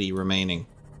 minutes 30 remaining.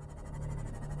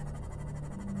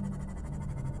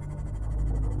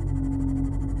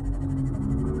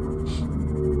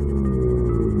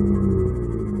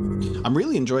 I'm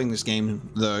really enjoying this game,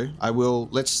 though.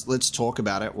 Let's talk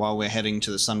about it while we're heading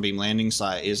to the Sunbeam landing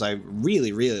site. I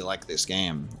really like this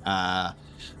game.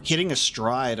 Hitting a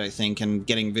stride, I think, and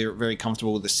getting very, very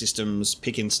comfortable with the systems,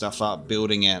 picking stuff up,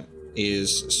 building it,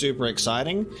 is super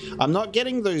exciting. I'm not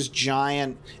getting those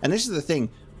giant, and this is the thing,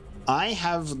 I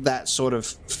have that sort of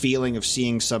feeling of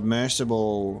seeing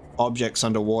submersible objects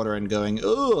underwater and going,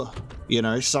 ugh, you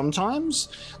know, sometimes.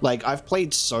 Like, I've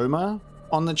played Soma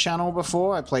on the channel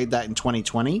before. I played that in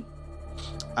 2020.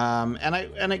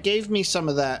 And it gave me some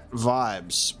of that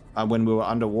vibes when we were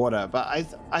underwater, but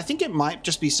I think it might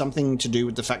just be something to do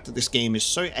with the fact that this game is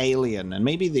so alien, and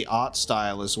maybe the art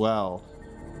style as well.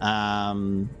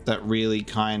 That really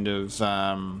kind of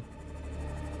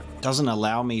doesn't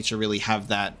allow me to really have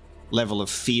that level of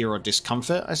fear or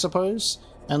discomfort, I suppose.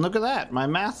 And look at that, my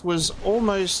math was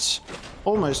almost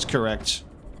correct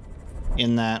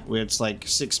in that where it's like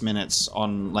 6 minutes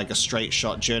on like a straight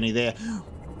shot journey there.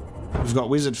 We've got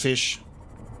wizard fish.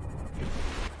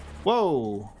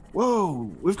 Whoa,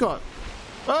 we've got,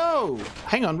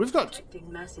 hang on, we've got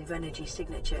massive energy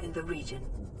signature in the region.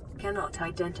 Cannot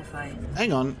identify it.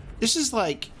 Hang on, this is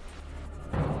like,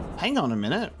 hang on a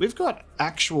minute, we've got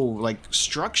actual like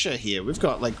structure here. We've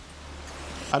got like,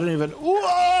 I don't even,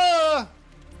 whoa!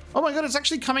 Oh my god, it's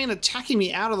actually coming and attacking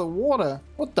me out of the water.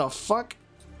 What the fuck?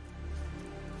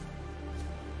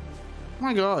 Oh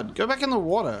my god, go back in the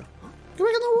water. Go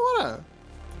back in the water.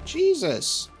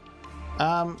 Jesus.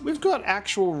 We've got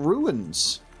actual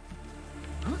ruins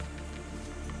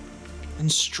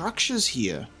and structures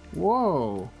here.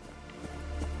 Whoa.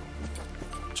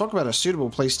 Talk about a suitable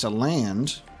place to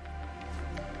land.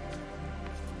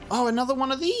 Oh, another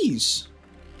one of these.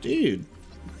 Dude.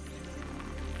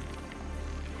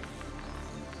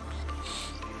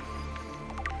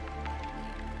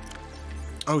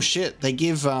 Oh shit, they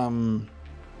give,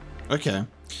 okay.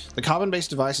 The carbon-based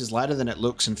device is lighter than it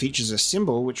looks and features a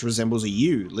symbol which resembles a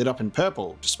U, lit up in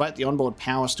purple. Despite the onboard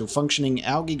power still functioning,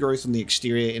 algae growth on the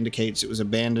exterior indicates it was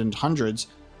abandoned hundreds,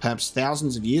 perhaps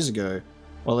thousands of years ago.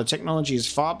 While the technology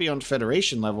is far beyond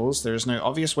Federation levels, there is no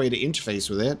obvious way to interface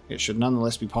with it. It should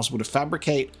nonetheless be possible to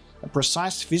fabricate a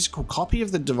precise physical copy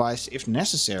of the device if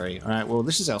necessary. Alright, well,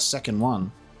 this is our second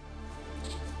one.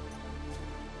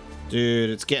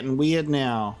 Dude, it's getting weird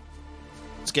now.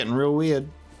 It's getting real weird.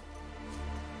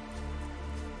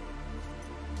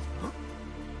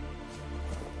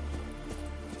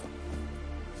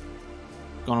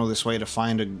 Gone all this way to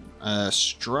find a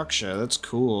structure. That's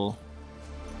cool.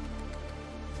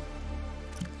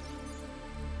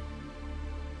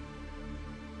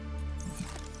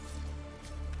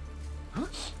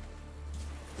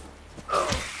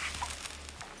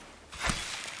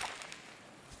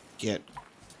 Get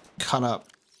cut up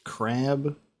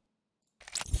crab.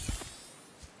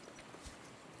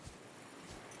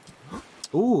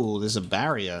 Ooh, there's a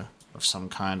barrier of some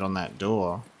kind on that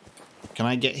door. Can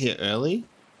I get here early?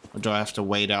 Or do I have to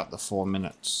wait out the 4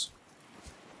 minutes?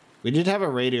 We did have a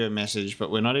radio message,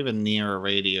 but we're not even near a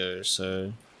radio,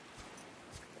 so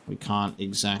we can't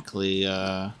exactly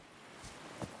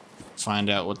find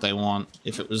out what they want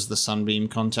if it was the Sunbeam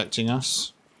contacting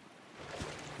us.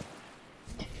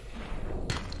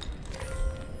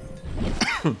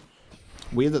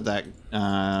 Weird that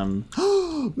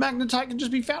magnetite can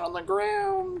just be found on the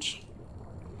ground.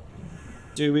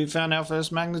 Dude, we found our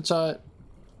first magnetite.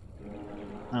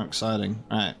 How exciting.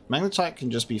 Alright, magnetite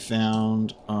can just be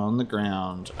found on the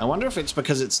ground. I wonder if it's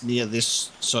because it's near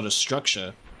this sort of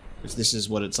structure. If this is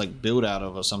what it's like built out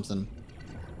of or something.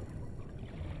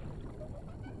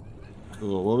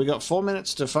 Cool. Well, we got 4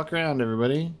 minutes to fuck around,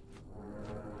 everybody.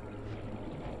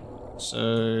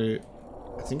 So,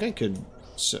 I think I could...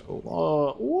 So,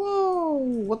 whoa,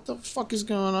 what the fuck is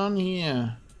going on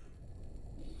here?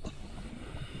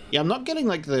 Yeah, I'm not getting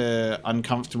like the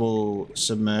uncomfortable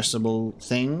submersible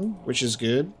thing, which is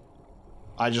good.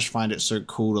 I just find it so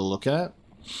cool to look at.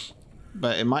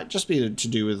 But it might just be to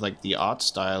do with like the art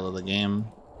style of the game.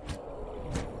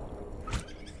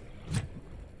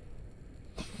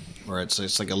 Or it's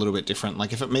like a little bit different.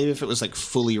 Like if it maybe if it was like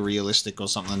fully realistic or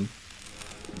something.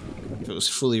 If it was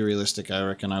fully realistic, I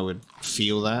reckon I would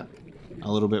feel that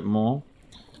a little bit more.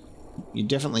 You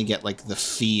definitely get like the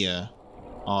fear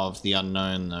of the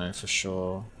unknown, though, for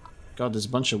sure. God, there's a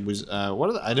bunch of what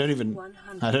are they? I don't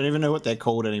even know what they're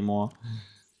called anymore.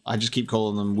 I just keep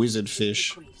calling them wizard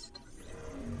fish.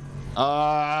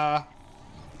 What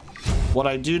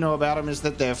I do know about them is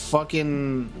that they're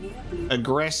fucking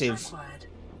aggressive.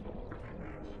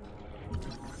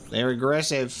 They're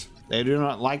aggressive. They do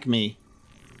not like me.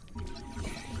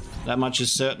 That much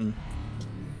is certain.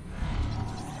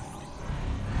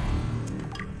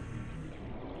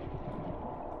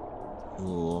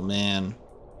 Oh, man.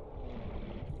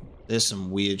 There's some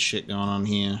weird shit going on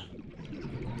here.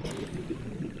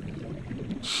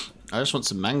 I just want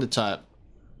some magnetite,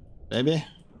 baby.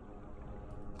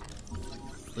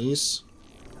 Please.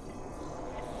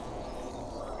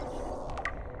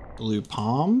 Blue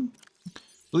palm.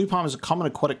 Blue palm is a common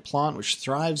aquatic plant which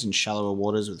thrives in shallower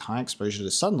waters with high exposure to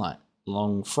sunlight.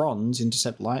 Long fronds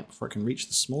intercept light before it can reach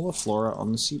the smaller flora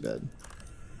on the seabed.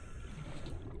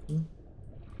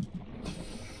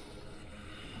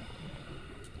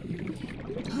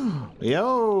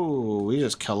 Yo, we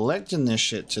just collecting this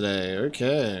shit today.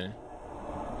 Okay.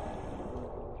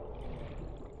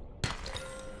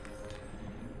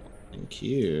 Thank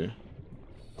you.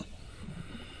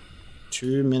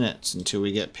 2 minutes until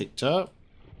we get picked up.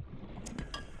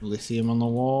 Lithium on the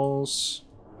walls.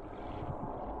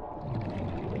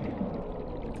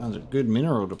 There's a good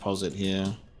mineral deposit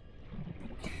here.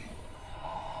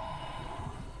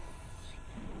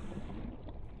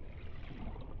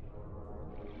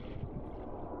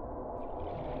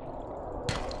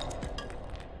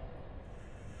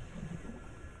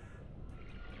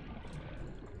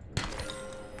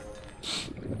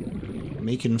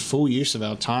 Making full use of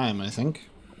our time, I think.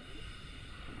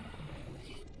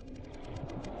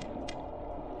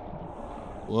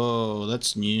 Whoa,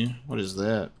 that's new. What is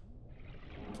that?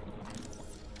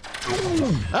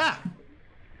 Ah!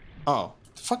 Oh,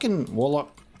 fucking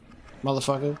warlock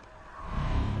motherfucker.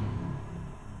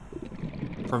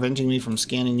 Preventing me from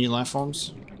scanning new life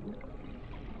forms.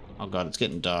 Oh god, it's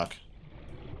getting dark.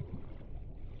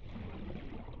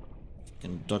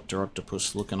 Fucking Dr.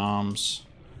 Octopus looking arms.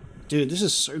 Dude, this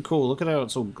is so cool. Look at how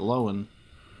it's all glowing.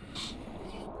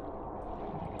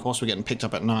 Of course we're getting picked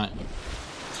up at night.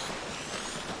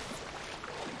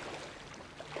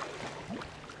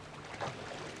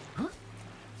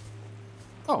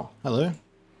 Oh, hello.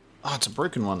 Oh, it's a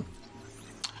broken one.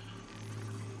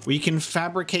 We can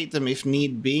fabricate them if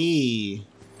need be.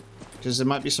 Because there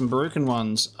might be some broken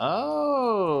ones.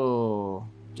 Oh.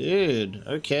 Dude,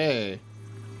 okay.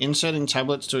 Inserting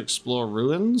tablets to explore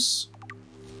ruins.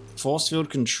 Force field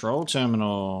control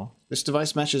terminal. This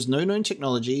device matches no known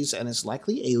technologies and is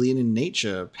likely alien in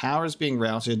nature. Power is being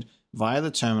routed via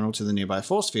the terminal to the nearby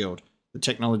force field. The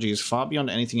technology is far beyond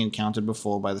anything encountered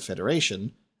before by the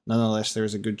Federation. Nonetheless, there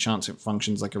is a good chance it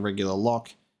functions like a regular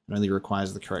lock and only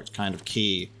requires the correct kind of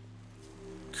key.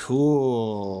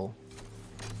 Cool.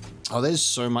 Oh, there's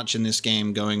so much in this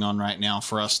game going on right now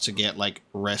for us to get, like,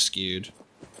 rescued.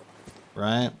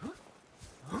 Right?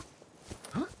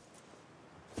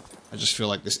 I just feel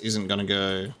like this isn't gonna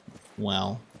go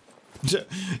well.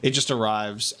 It just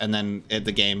arrives and then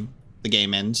the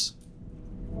game ends.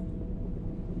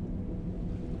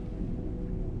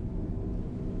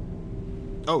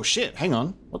 Oh shit, hang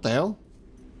on. What the hell?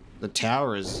 The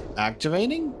tower is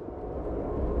activating?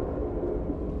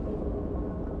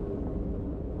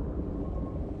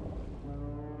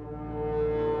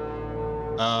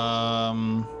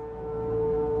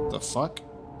 The fuck?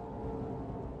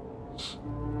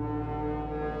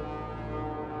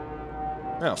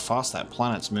 Look how fast that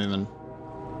planet's moving.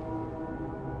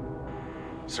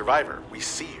 Survivor, we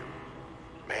see you.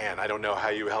 Man, I don't know how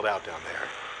you held out down there.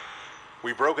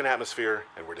 We broke an atmosphere,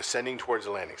 and we're descending towards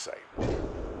the landing site. Is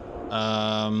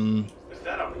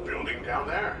that a building down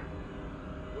there?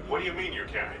 What do you mean you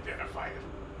can't identify it?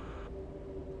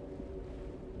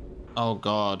 Oh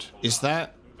god. Is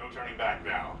that... No turning back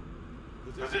now.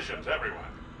 Positions, everyone.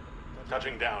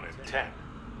 Touching down in 10,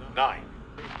 9,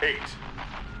 8.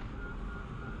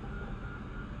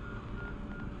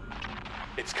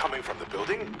 It's coming from the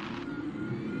building?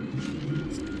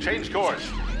 Change course.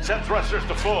 Set thrusters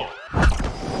to full.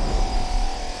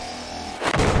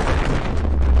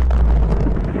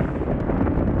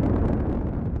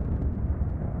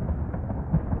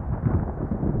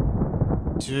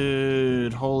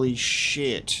 Dude, holy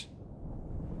shit.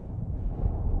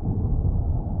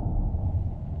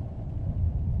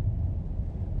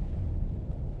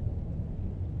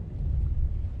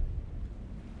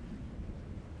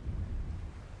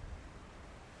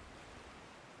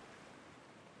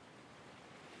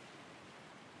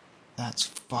 That's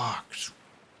fucked.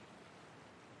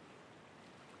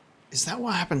 Is that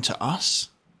what happened to us?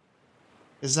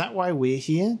 Is that why we're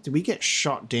here? Did we get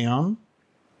shot down?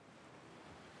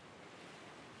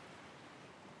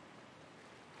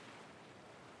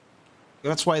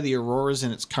 That's why the Aurora's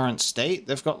in its current state.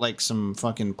 They've got like some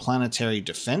fucking planetary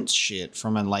defense shit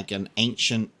from an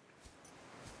ancient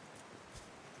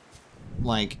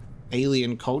like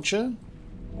alien culture.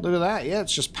 Look at that. Yeah,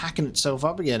 it's just packing itself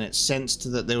up again. It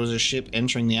sensed that there was a ship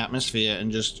entering the atmosphere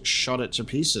and just shot it to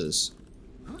pieces.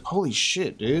 Holy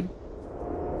shit, dude.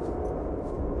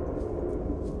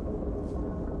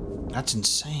 That's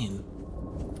insane.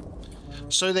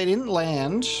 So they didn't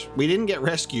land. We didn't get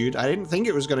rescued. I didn't think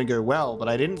it was going to go well, but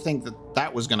I didn't think that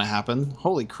that was going to happen.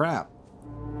 Holy crap.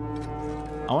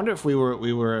 I wonder if we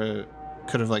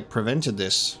could have like prevented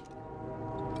this.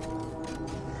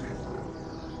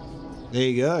 There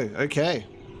you go. Okay.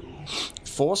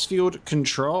 Force field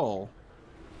control.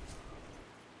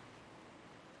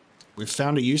 We've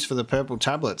found a use for the purple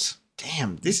tablets.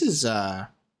 Damn, this is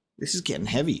getting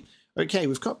heavy. Okay,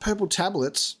 we've got purple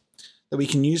tablets that we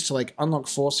can use to like unlock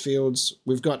force fields.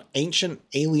 We've got ancient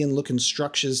alien looking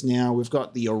structures now. We've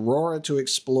got the Aurora to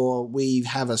explore. We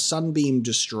have a sunbeam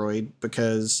destroyed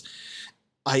because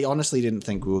I honestly didn't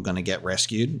think we were going to get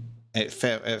rescued. It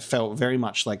felt very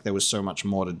much like there was so much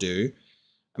more to do.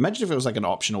 Imagine if it was like an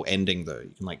optional ending though.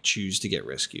 You can like choose to get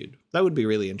rescued. That would be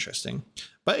really interesting.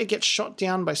 But it gets shot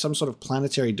down by some sort of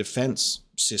planetary defense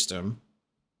system.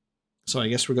 So I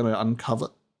guess we're going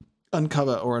to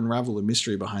uncover or unravel the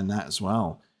mystery behind that as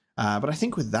well. But I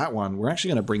think with that one, we're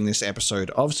actually going to bring this episode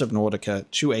of Subnautica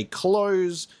to a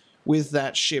close with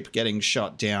that ship getting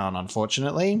shot down,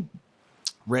 unfortunately.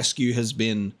 Rescue has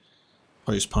been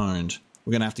postponed.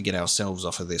 We're going to have to get ourselves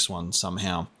off of this one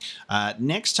somehow.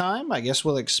 Next time, I guess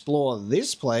we'll explore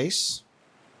this place,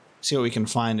 see what we can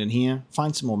find in here,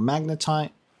 find some more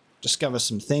magnetite, discover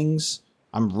some things.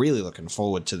 I'm really looking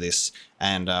forward to this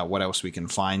and what else we can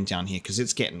find down here because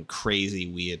it's getting crazy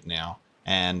weird now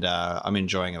and I'm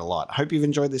enjoying it a lot. I hope you've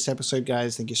enjoyed this episode,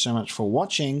 guys. Thank you so much for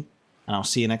watching and I'll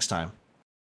see you next time.